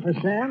you looking for,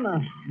 Sam?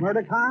 A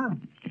murder car?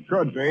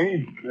 Could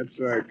be. It's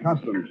a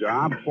custom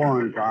job,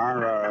 foreign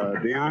car,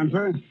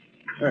 Deonza.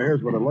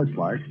 Here's what it looks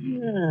like.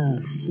 Yeah,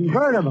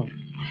 convertible.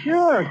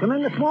 Sure, come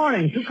in this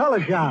morning. 2-color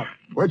job.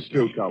 Which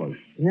 2 colors?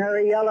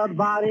 Canary yellow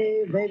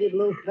body, baby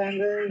blue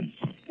fenders.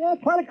 Yeah,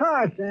 quite a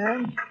car,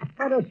 Sam.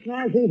 What a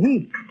snazzy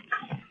heap.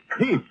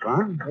 Heap,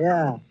 huh?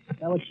 Yeah. Is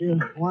that what you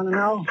want to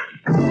know?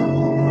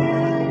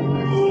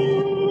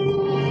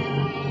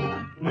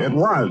 It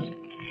was.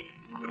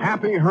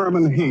 Happy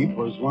Herman Heap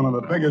was one of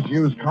the biggest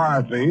used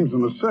car thieves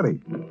in the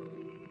city.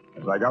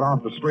 As I got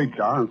off the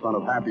streetcar in front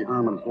of Happy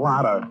Herman's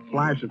lot, a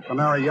flash of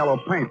canary yellow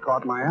paint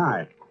caught my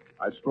eye.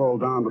 I strolled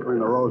down between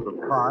the rows of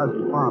cars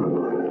and found it.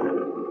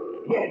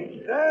 Yes,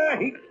 sir,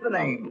 Heap's the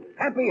name.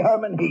 Happy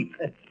Herman Heap.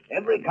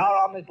 Every car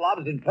on this lot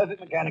is in perfect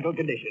mechanical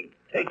condition.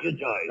 Take your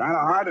choice. Kind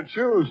of hard to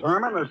choose,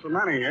 Herman. There's so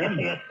many here.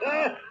 Yes,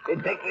 sir.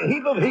 It takes a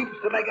heap of heaps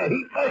to make a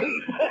heap a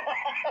heap.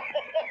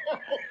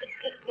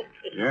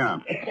 Yeah.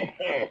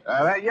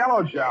 That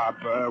yellow job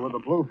with the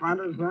blue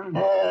fenders then?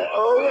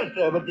 Oh, yes,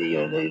 sir, but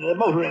the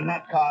motor in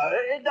that car,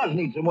 it does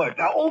need some work.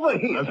 Now, over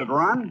here... Does it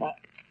run?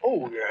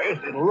 Oh, yes,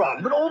 it'll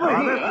run, but over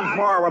here... This is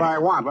more what I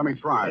want. Let me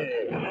try.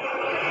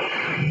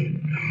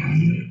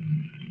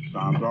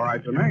 Sounds all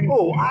right to me.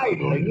 Oh,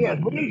 idling, yes,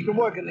 but needs some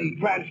work in the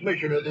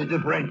transmission or the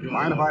differential.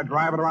 Mind if I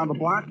drive it around the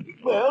block?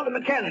 Well, the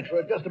mechanics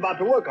are just about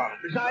to work on it.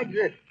 Besides,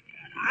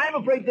 I'm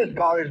afraid this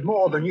car is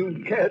more than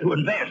you care to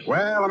invest.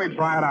 Well, let me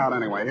try it out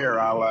anyway. Here,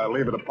 I'll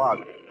leave a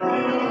deposit.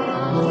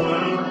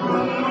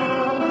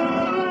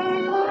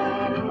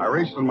 I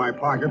reached in my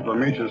pocket for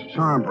Meech's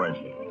charm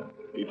bracelet.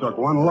 He took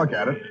one look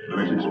at it,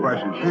 and his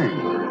expression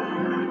changed.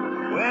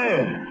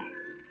 Well,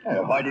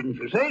 Why didn't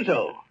you say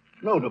so?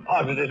 No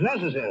deposit is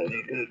necessary.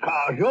 The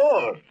car's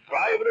yours.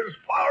 Drive it as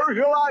far as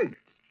you like.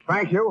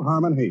 Thank you,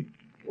 Herman Heath.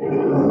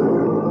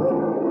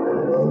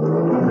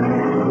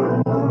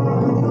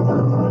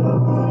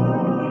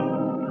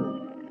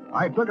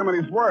 I took him at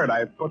his word.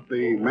 I put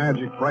the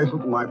magic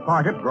bracelet in my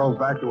pocket, drove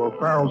back to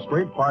O'Farrell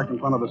Street, parked in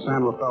front of the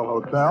San Rafael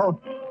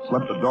Hotel,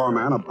 slipped the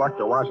doorman a buck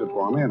to wash it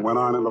for me, and went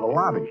on into the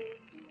lobby.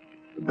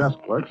 The desk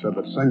clerk said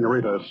that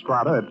Senorita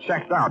Estrada had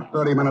checked out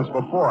 30 minutes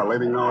before,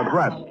 leaving no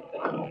address.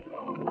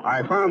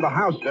 I found the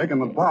house chick in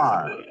the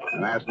bar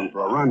and asked him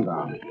for a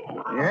rundown.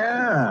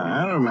 Yeah,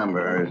 I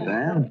remember her,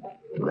 Sam.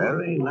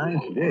 Very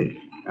nice dish.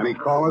 Any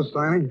callers,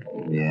 Tiny?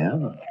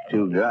 Yeah,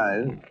 2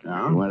 guys.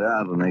 Yeah? They went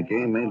out when they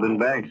came. Ain't been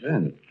back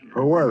since.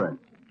 Who were they?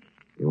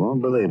 You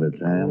won't believe it,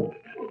 Sam.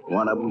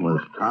 One of them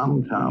was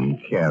Tom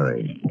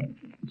Carey.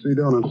 What's he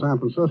doing in San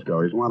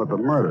Francisco? He's wanted for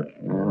murder.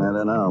 Well, I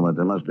don't know, but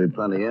there must be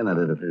plenty in it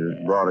if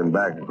you brought him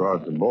back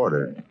across the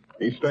border.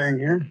 He's staying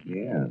here?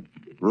 Yeah,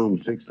 room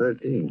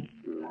 613.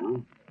 Mm-hmm.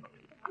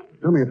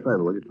 Do me a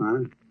favor, will you,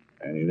 Tiny?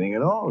 Anything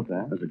at all,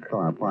 Sam. There's a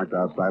car parked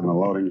outside in the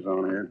loading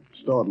zone here.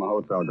 Stow it in the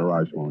hotel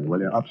garage for me, will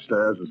you?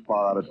 Upstairs, as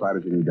far out of sight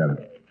as you can get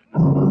it.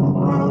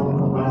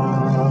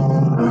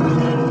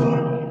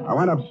 I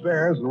went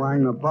upstairs and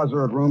rang the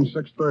buzzer at room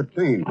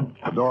 613.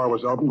 The door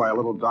was opened by a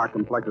little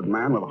dark-complected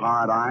man with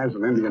hard eyes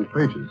and Indian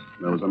features.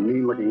 There was a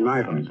mean-looking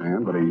knife in his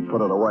hand, but he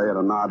put it away at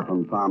a nod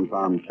from Tom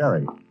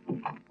Carey.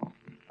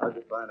 How'd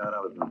you find out I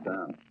was in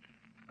town?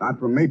 Not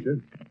from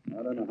Meacher.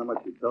 I don't know how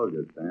much she told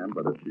you, Sam,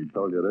 but if she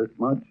told you this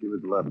much, she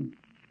was 11.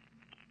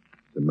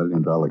 It's $1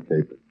 million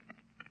caper.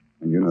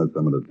 And you know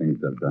some of the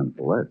things I've done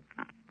for less.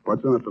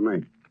 What's in it for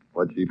me?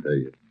 What'd she pay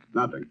you?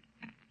 Nothing.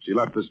 She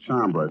left this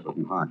charm bracelet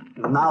in Hawk.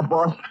 Now,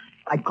 boss,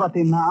 I caught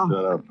him now.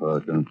 Shut up,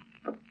 Parker.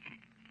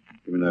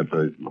 Give me that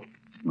bracelet.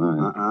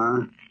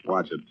 Mine.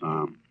 Watch it,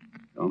 Tom.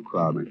 Don't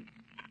crowd me.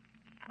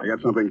 I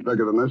got something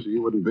bigger than this, or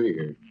you wouldn't be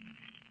here.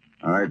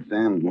 All right,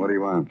 Sam, what do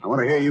you want? I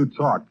want to hear you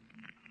talk.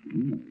 I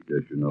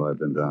guess you know I've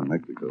been down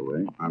Mexico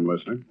way. I'm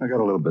listening. I got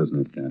a little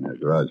business down there,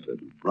 garage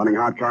business. Running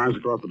hot cars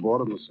across the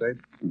border from the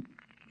States?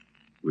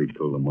 We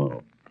pull them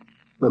all.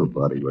 Little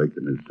body work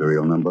and his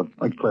serial number,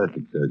 like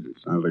plastic surgery.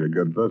 Sounds like a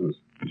good business.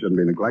 You shouldn't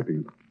be neglecting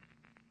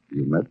it.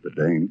 You met the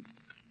dame.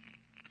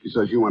 She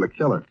says you want to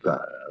kill her.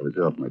 I was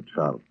off my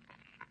trout.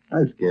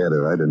 I scared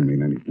her. I didn't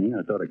mean anything.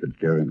 I thought I could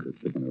scare her into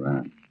sticking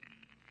around.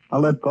 I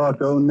let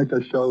Parko nick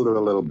her shoulder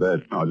a little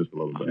bit. Oh, just a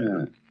little bit.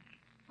 Yeah.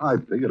 I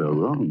figured her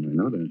wrong. I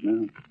know that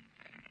now.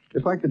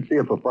 If I could see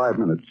her for 5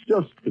 minutes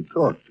just to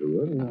talk to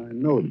her, I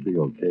know it'd be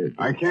okay.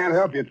 I can't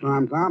help you,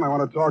 Tom. I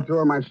want to talk to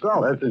her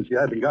myself. Well, since she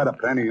hasn't got a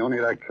penny, only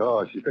that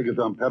car. She figures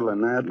I'm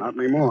peddling that. Not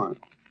anymore.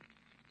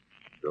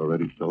 She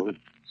already stole it?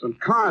 Some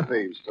car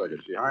thieves took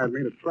it. She hired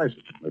me to trace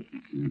it.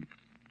 Listen, Sam.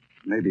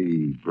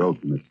 Maybe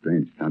broke in a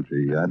strange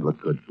country. I'd look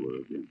good to her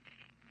again.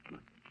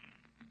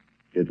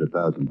 Here's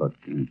 $1,000,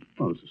 Sam.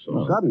 Oh, this is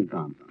so sudden,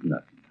 Tom.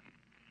 Nothing.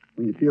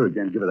 When you see her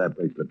again, give her that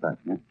bracelet back,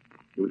 yeah?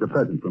 It was a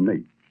present from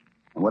me.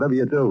 And whatever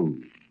you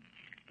do,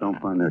 don't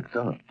find that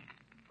car.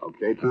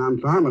 Okay,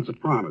 Tom, it's a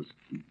promise.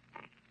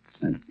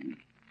 Thanks.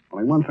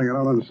 Only one thing I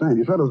don't understand.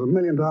 You said it was $1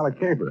 million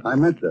caper. I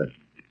meant that.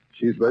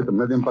 She's worth $1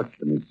 million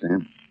to me,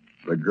 Sam.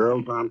 The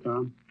girl,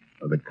 Tom?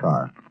 Or the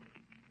car?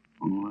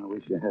 Oh, I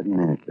wish you hadn't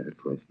asked that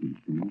question,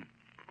 Sam.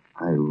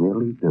 I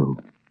really do.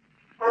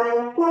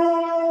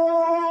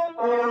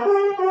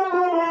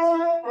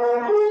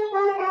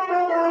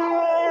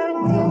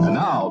 And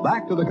now,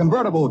 back to the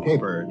convertible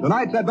caper.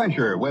 Tonight's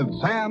adventure with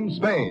Sam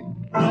Spade.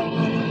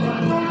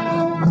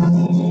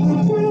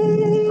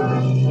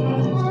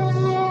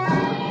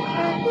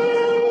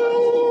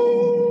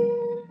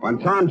 When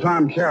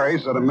Tom Carey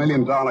said $1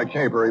 million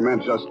caper, he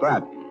meant just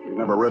that. He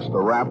never risked a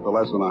rap for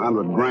less than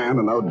 $100,000,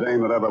 and no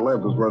dame that ever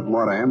lived was worth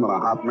more to him than a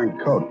hot mink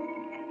coat.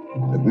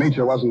 If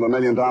Nietzsche wasn't the $1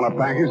 million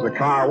package, the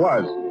car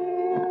was.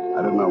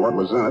 I didn't know what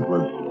was in it.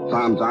 With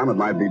Tom, it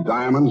might be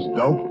diamonds,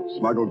 dope,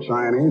 smuggled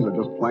Chinese, or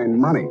just plain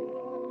money.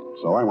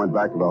 So I went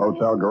back to the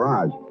hotel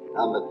garage.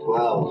 Number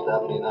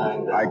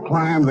 1279. I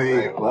climbed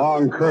the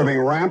long, curving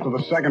ramp to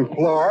the second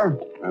floor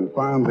and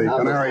found the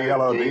canary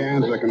yellow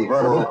Dianza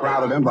convertible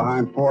crowded in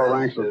behind 4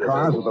 ranks of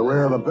cars at the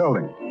rear of the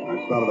building.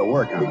 I started to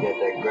work on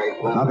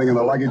it. Nothing in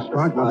the luggage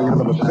trunk, nothing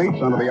under the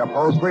seats, under the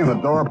upholstery, and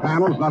the door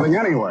panels, nothing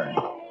anywhere.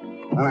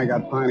 Then I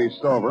got Tiny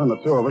Stover, and the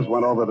two of us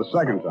went over the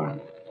second time.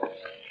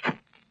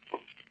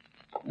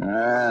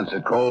 It's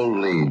a cold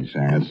lead,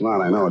 Sam. It's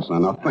not, I know it's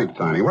not. Now think,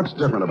 Tiny, what's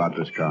different about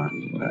this car?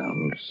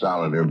 Well,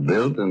 solider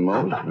built than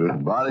most.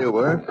 Good body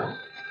work.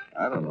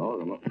 I don't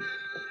know.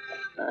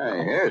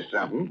 Hey, here's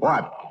something.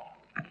 What?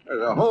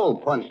 There's a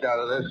hole punched out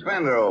of this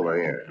fender over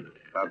here.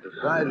 About the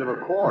size of a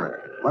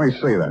quarter. Let me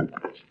see that.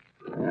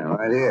 Yeah,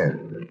 right here.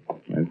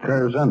 It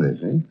curves under,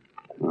 see?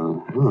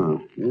 Uh-huh.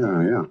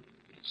 Yeah.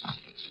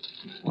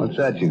 What's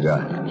that you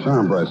got?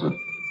 Charm bracelet.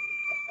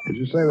 Did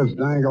you say this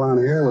dangle on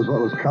here was what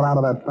was cut out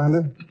of that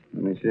fender?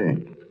 Let me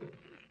see.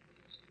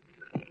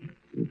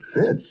 It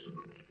fits.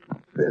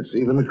 Fits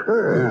even the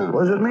curve. Yeah.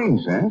 What does it mean,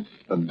 Sam?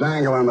 The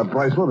dangle on the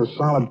bracelet is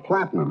solid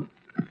platinum.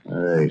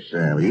 Hey,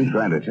 Sam, are you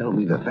trying to tell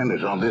me the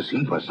fenders on this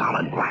heap are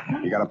solid black?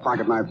 You got a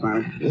pocket knife,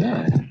 Sonny?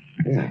 Yeah.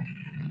 Yeah.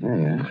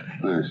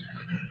 Thanks.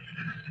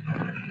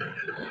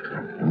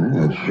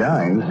 It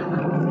shines.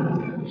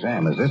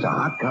 Sam, is this a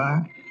hot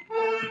car?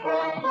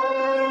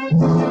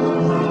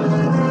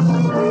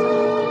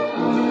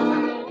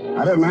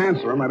 I didn't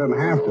answer him. I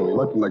didn't have to. He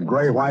looked from the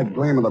gray-white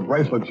gleam of the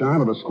bracelet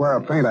chime at a square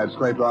of paint I'd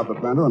scraped off the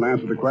fender and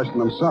answered the question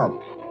himself.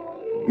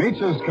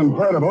 Meech's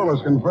convertible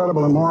was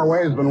convertible in more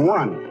ways than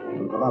one. It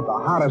was about the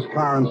hottest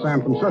car in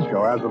San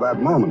Francisco as of that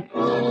moment.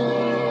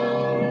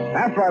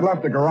 After I'd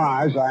left the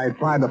garage, I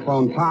tried to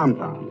phone Tom,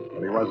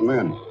 but he wasn't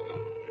in.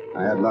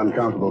 I had an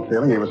uncomfortable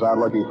feeling he was out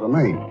looking for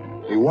me.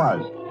 He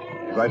was.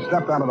 As I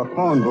stepped out of the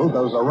phone booth,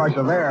 there was a rush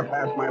of air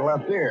past my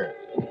left ear.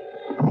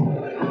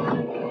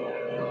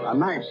 A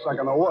knife stuck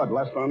in the wood,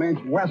 less than an inch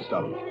west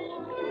of him.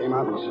 I came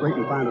out in the street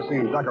and found to see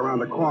him duck around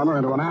the corner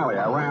into an alley.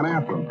 I ran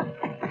after him.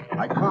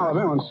 I collared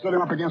him and stood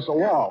him up against the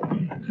wall.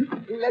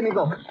 Let me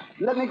go.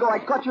 Let me go. I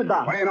cut you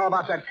down. What do you know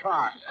about that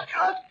car?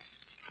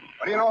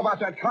 What do you know about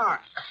that car?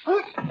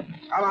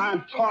 Come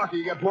on, talk,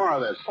 you get more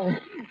of this.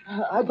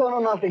 I don't know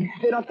nothing.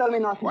 They don't tell me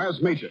nothing.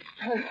 Where's Meech?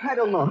 I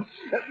don't know.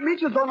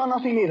 Meech don't know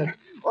nothing either.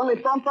 Only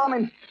Tom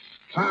and...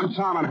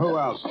 Tom and who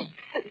else?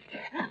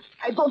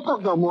 I don't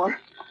talk no more.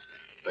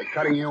 They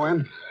cutting you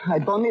in? I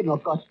don't need no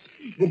cut.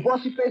 The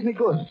boss, he pays me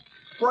good.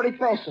 40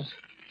 pesos.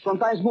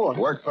 Sometimes more.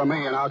 Work for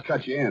me and I'll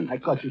cut you in. I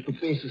cut you to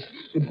pieces.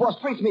 The boss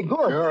treats me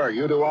good. Sure,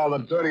 you do all the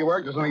dirty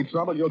work. There's any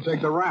trouble, you'll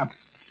take the rap.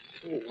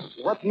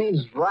 What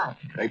means rap?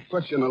 They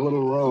put you in a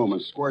little room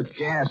and squirt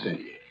gas in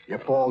you. You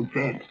fall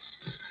dead.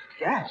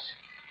 Gas?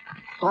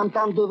 Tom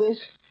do this?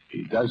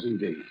 He does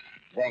indeed.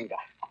 Venga.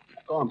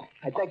 Come,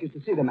 I take you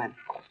to see the man.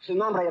 Su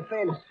nombre es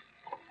Félix.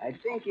 I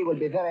think he will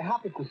be very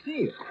happy to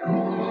see you.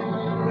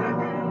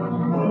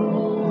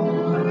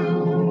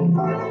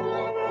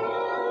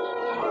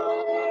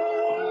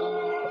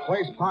 The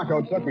place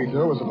Paco took me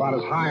to was about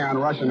as high on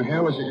Russian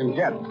Hill as you can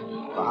get.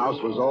 The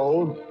house was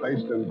old,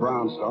 faced in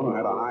brownstone, and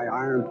had a high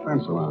iron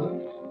fence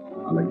around it.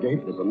 On the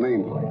gate was a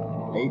nameplate,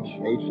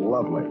 H.H.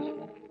 Lovelace.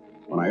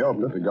 When I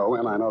opened it to go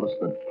in, I noticed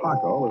that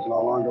Paco was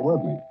no longer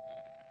with me.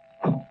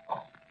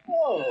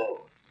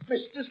 Oh,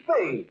 Mr.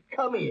 Spade,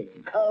 come in.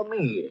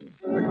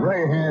 The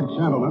gray-haired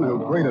gentleman who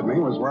greeted me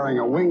was wearing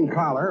a wing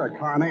collar, a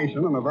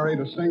carnation, and a very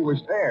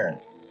distinguished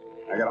air.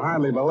 I could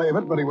hardly believe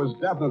it, but he was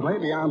definitely,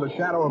 beyond the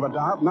shadow of a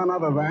doubt, none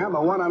other than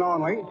the one and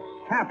only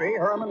Happy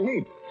Herman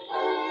Heap.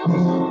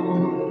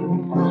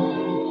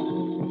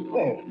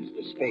 Well,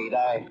 Mr. Spade,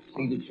 I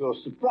see that you're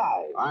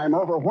surprised. I'm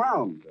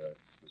overwhelmed,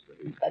 Mr.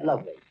 Heap.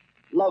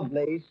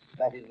 Lovelace,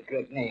 that is the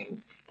correct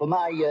name. For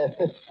my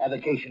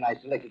avocation, I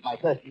selected my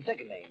first and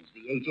second names,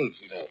 the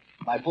H.H., you know.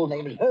 My full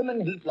name is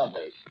Herman Heap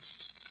Lovelace.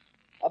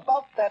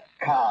 About that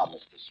car,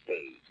 Mr.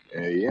 Spade.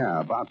 Yeah,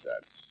 about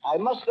that. I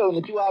must own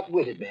that you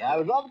outwitted me. I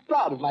was rather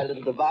proud of my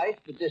little device,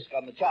 the disc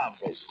on the charm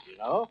bracelet, you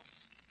know.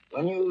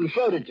 When you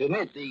showed it to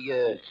me at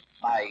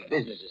my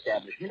business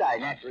establishment, I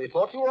naturally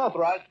thought you were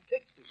authorized to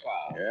take the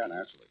car. Yeah,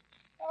 naturally.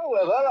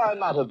 However, I'm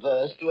not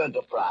averse to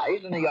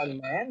enterprise in a young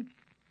man,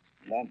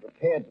 and I'm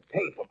prepared to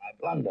pay for my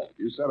blunder.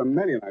 You said $1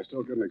 million I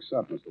still couldn't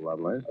accept, Mr.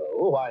 Lovelace.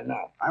 Oh, why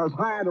not? I was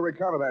hired to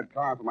recover that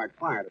car for my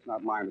client. It's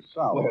not mine to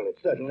sell. Well,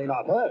 it's certainly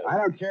not hers. I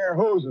don't care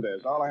whose it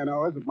is. All I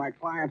know is that my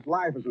client's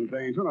life is in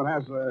danger, and it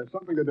has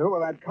something to do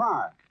with that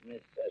car.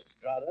 Miss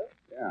Estrada?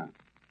 Yeah.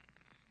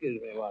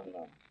 Excuse me one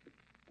moment.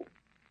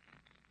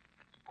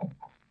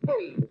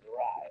 Please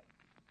arrive.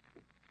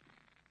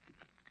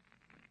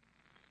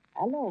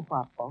 Hello,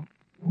 Papa.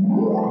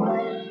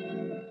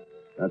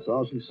 That's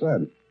all she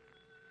said.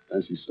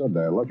 Then she stood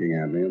there looking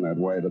at me in that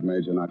way that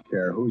made you not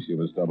care who she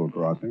was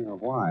double-crossing or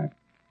why.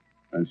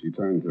 Then she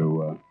turned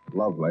to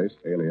Lovelace,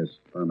 alias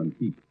Herman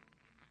Heap.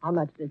 How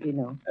much does he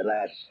know?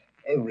 Alas,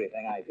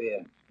 everything, I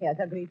fear. He has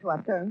agreed to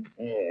our terms?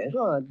 Yes.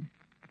 Good.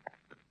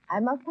 I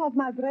must have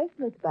my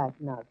bracelet back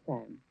now,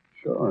 Sam.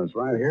 Sure, it's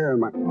right here in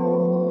my...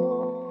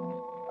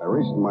 I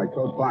reached in my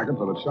coat pocket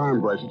for the charm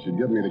bracelet she'd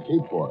given me to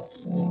keep for her.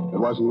 It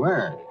wasn't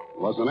there.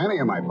 It wasn't in any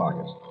of my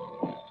pockets.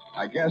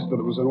 I guessed that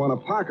it was in one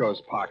of Paco's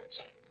pockets.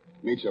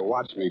 Meecha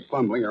watched me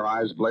fumbling, her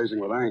eyes blazing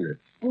with anger.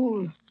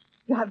 Fool.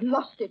 You have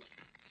lost it.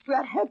 We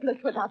are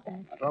helpless without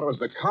that. I thought it was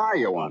the car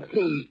you wanted.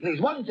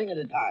 Please, one thing at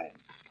a time.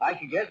 I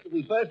suggest that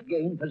we first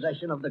gain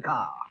possession of the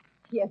car.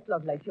 Yes,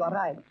 Lovelace, you are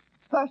right.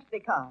 First the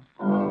car.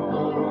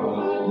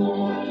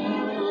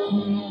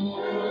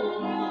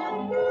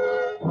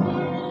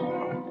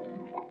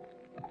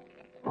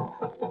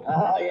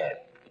 Ah, yes.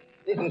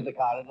 This is the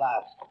car at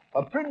last.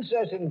 A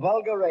princess in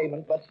vulgar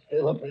raiment, but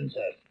still a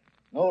princess.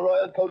 No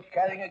royal coach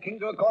carrying a king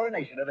to a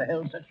coronation ever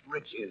held such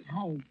riches.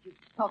 You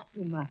talk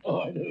too much.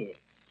 Oh, I do.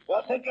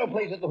 Well, take your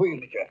place at the wheel,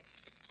 Mitchell.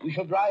 We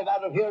shall drive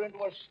out of here into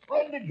a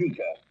splendid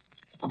future.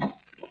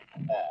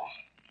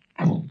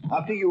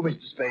 After you,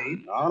 Mr.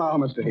 Spade. No,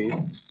 Mr. Heath.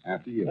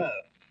 After you.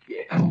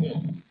 Yes.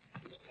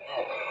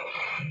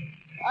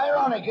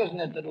 Ironic, isn't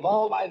it, that of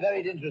all my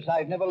varied interests,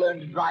 I've never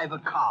learned to drive a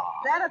car.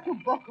 Será tu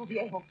poco,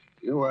 viejo.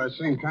 You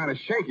seem kind of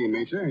shaky,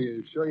 Meecha.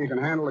 You sure you can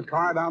handle the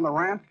car down the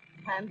ramp?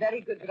 I'm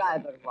very good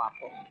driver,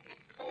 Waffle.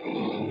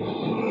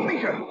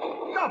 Misha,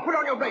 stop! Put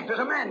on your brakes. There's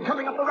a man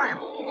coming up the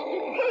ramp.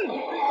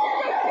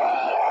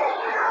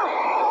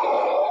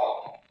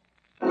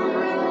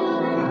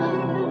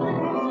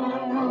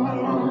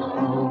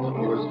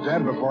 He was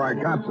dead before I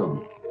got to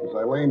him. As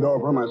I leaned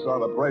over him, I saw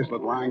the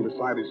bracelet lying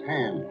beside his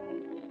hand.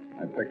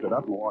 I picked it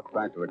up and walked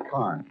back to the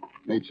car.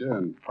 Nietzsche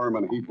and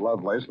Herman Heath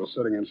Lovelace were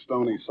sitting in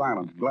stony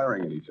silence,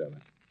 glaring at each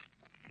other.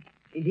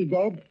 Is he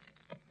dead?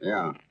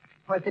 Yeah.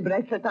 Was the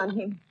bracelet on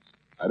him?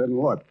 I didn't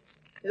look.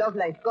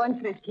 Lovelace, go and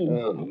frisk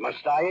him.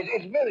 Must I?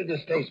 It's very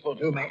distasteful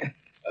to me.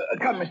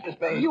 Come, Mr.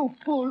 Spade. You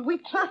fool. We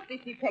trust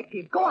this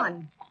detective. Go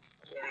on.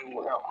 Very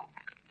well.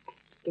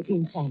 Get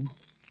in, Sam.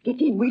 Get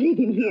in. We leave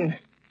him here.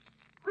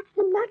 What's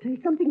the matter?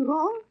 Is something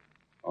wrong?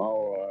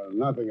 Oh,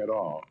 nothing at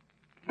all.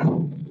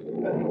 Come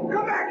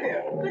back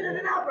here. This is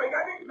an outbreak.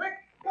 I mean, quick.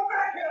 Come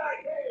back here, I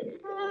say.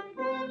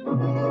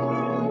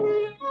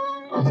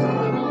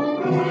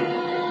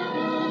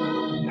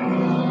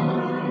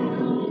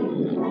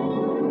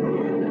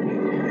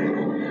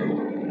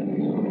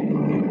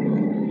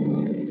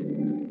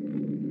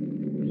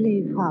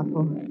 Please,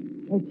 Harpo.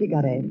 A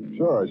cigarette.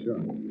 Sure.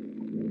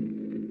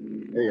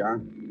 Here you are.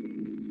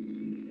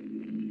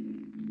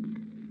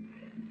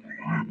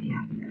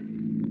 Gracias.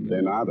 De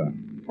nada.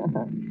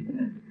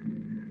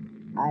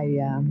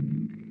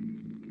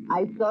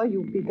 I saw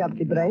you pick up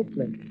the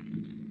bracelet.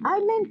 I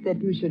meant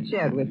that you should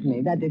share with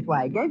me. That is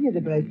why I gave you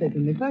the bracelet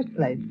in the first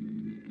place.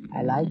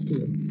 I liked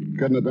you.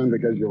 Couldn't have been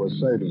because you were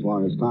safe as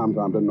long as Tom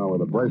didn't know where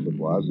the bracelet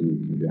was,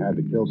 and if you had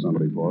to kill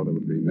somebody for it, it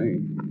would be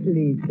me.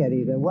 Please,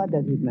 querida, what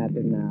does it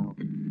matter now?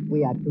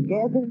 We are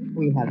together,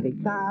 we have the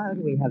car,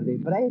 we have the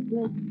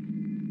bracelet,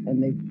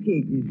 and the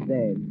pig is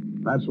dead.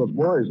 That's what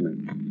worries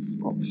me.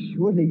 Oh,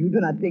 surely you do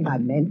not think I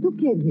meant to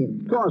kill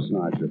him. Of course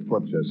not. Your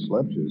foot just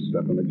slipped. You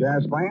stepped on the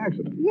gas by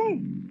accident. Yes,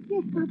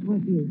 that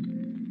was it.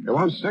 It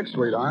won't stick,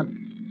 sweetheart.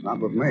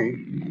 Not with me.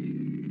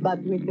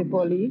 But with the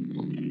police?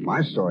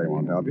 My story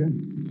won't help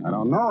you. I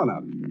don't know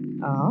enough.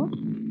 Oh?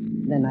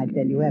 Then I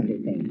tell you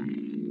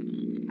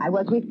everything. I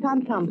was with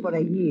Tom for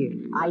a year.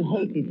 I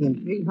hated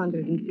him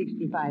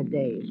 365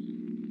 days.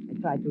 I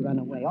tried to run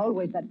away.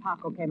 Always that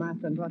Paco came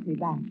after and brought me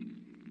back.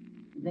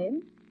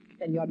 Then,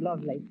 Senor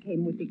Lovelace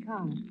came with the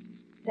car.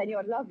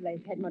 Senor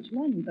Lovelace had much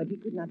money, but he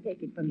could not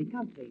take it from the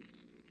country.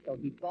 So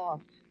he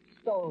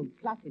stole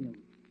platinum.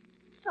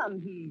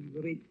 Some he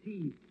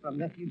received from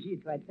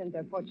refugees who had sent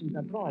their fortunes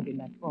abroad in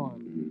that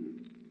form.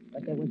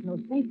 But there was no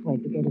safe way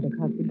to get it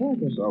across the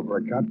border. So for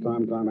a cut,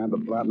 Tom had the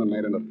platinum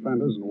made into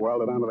fenders and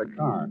welded onto the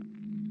car.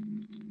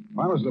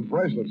 Why was the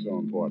bracelet so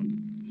important?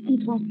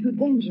 It was too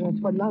dangerous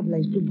for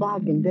Lovelace to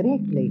bargain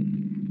directly.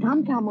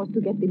 Tom was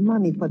to get the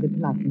money for the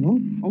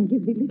platinum and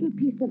give the little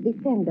piece of the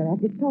fender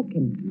as a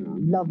token.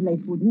 Yeah.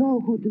 Lovelace would know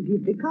who to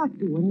give the car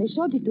to when they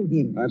showed it to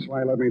him. That's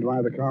why he let me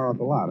drive the car off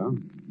the lot, huh?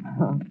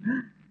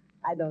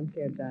 I don't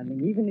care,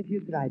 darling, even if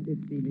you try to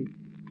steal it.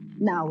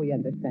 Now we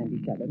understand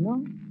each other,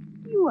 no?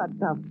 You are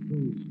tough,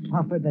 too.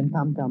 Tougher than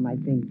Tom, I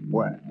think.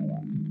 Well,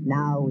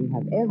 now we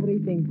have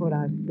everything for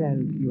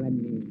ourselves, you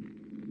and me.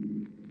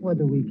 What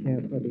do we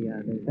care for the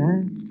others,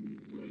 huh?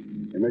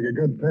 You make a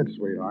good pitch,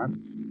 sweetheart.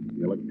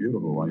 You look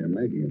beautiful while you're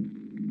making it.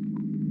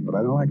 But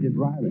I don't like you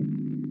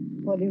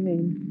driving. What do you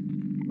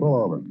mean? Pull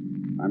over.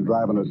 I'm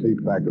driving this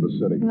heap back to the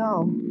city.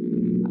 No.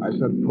 I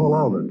said pull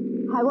over.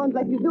 I won't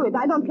let you do it.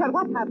 I don't care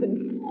what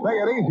happens. Take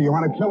it easy. You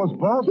want to kill us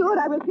both? Sure,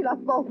 I will kill us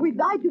both. We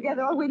die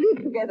together or we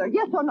live together.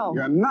 Yes or no?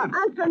 You're nuts.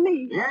 Answer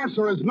me. The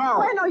answer is no.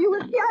 Bueno, you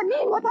will see I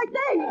mean what I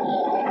say.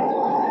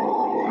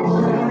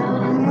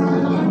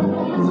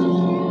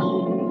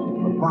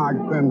 The fog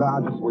thinned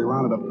out just as we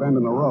rounded a bend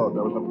in the road.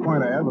 There was a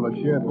point ahead with a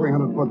sheer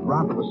 300-foot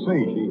drop to the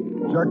sea. She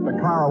jerked the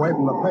car away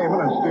from the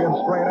pavement and steered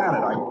straight at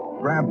it. I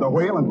grabbed the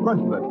wheel and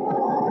pushed it.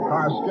 The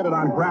car skidded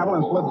on gravel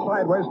and slid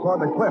sideways toward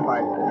the cliff.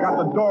 I got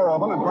the door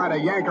open and tried to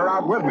yank her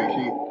out with me.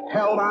 She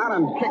held on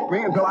and kicked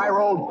me until I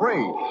rolled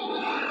free.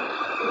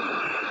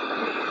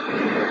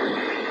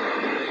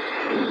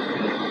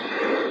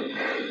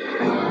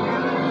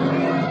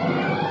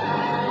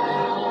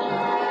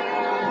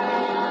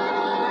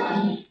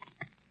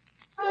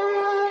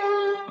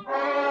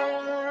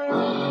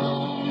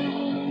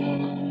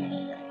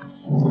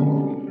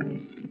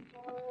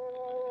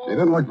 She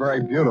didn't look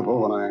very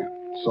beautiful when I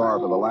saw her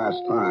for the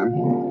last time.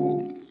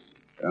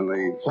 And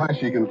the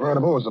flashy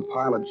convertible was a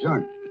pile of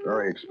junk.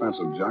 Very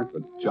expensive junk,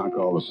 but junk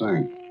all the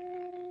same.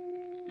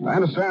 I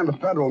understand the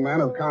federal men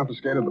have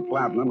confiscated the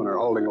platinum and are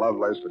holding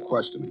Lovelace for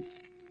questioning.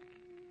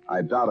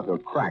 I doubt if he'll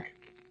crack.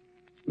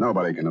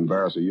 Nobody can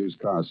embarrass a used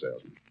car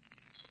salesman.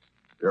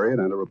 Period.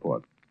 End of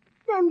report.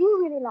 Sam, do you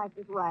really like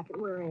this racket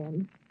we're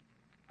in?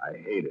 I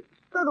hate it.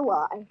 So do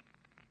I.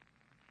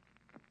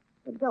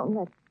 But don't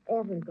let's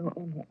ever go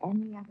into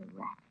any other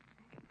racket.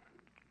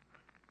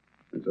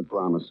 It's a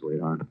promise,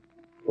 sweetheart.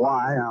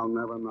 Why, I'll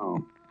never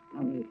know.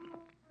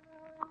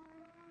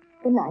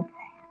 Good night,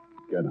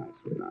 Sam. Good night,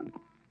 sweetheart.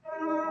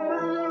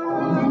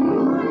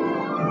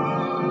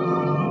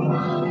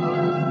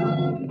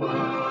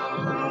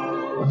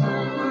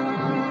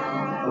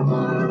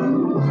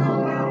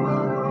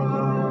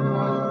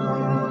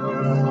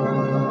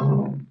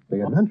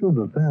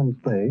 Adventures of Sam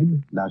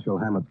Spade,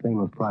 Dashiell Hammett's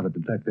famous private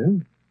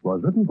detective,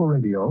 was written for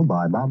radio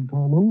by Bob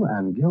Tolman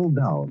and Gil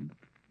Dowd,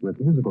 with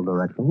musical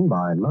direction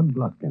by Lud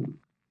Gluskin.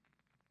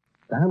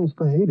 Sam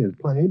Spade is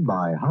played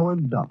by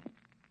Howard Duff.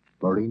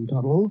 Lorene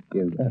Tuttle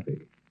is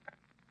Effie.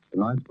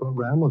 Tonight's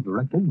program was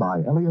directed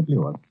by Elliott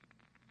Lewis.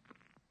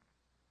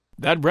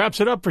 That wraps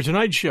it up for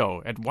tonight's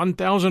show at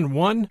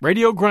 1001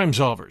 Radio Crime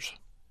Solvers.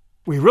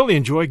 We really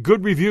enjoy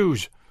good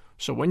reviews,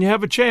 so when you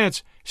have a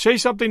chance, say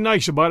something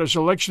nice about a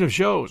selection of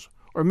shows,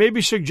 or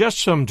maybe suggest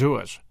some to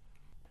us.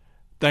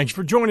 Thanks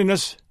for joining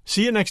us.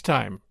 See you next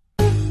time.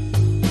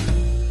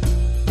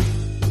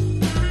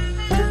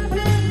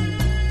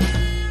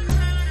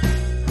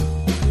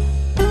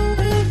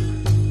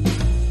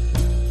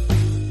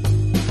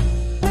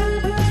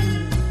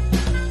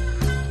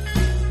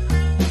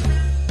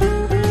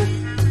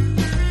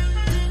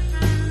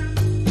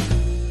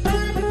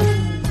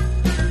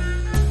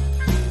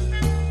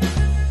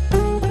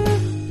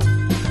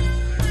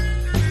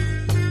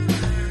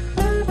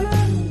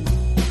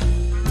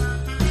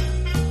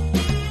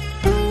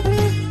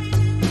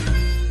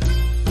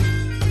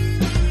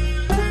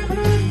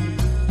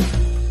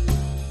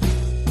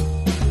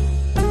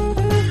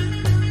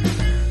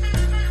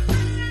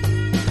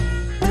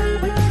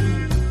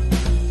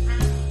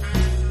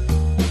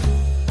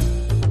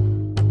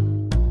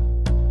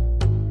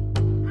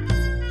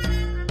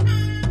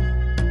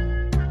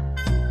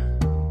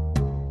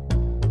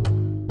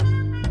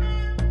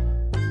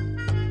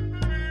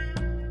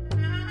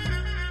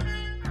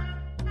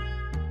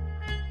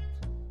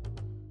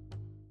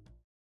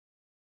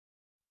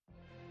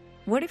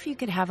 What if you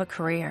could have a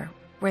career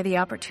where the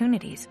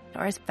opportunities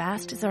are as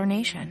vast as our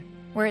nation,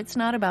 where it's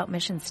not about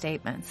mission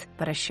statements,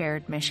 but a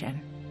shared mission?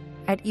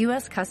 At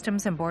U.S.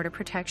 Customs and Border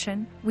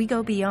Protection, we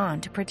go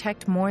beyond to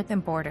protect more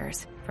than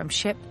borders. From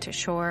ship to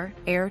shore,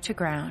 air to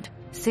ground,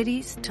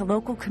 cities to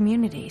local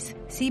communities,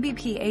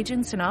 CBP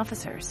agents and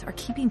officers are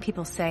keeping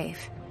people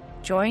safe.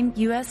 Join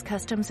U.S.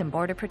 Customs and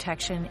Border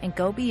Protection and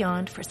go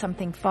beyond for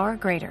something far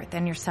greater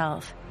than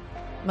yourself.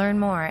 Learn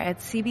more at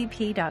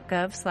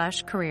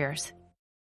cbp.gov/careers.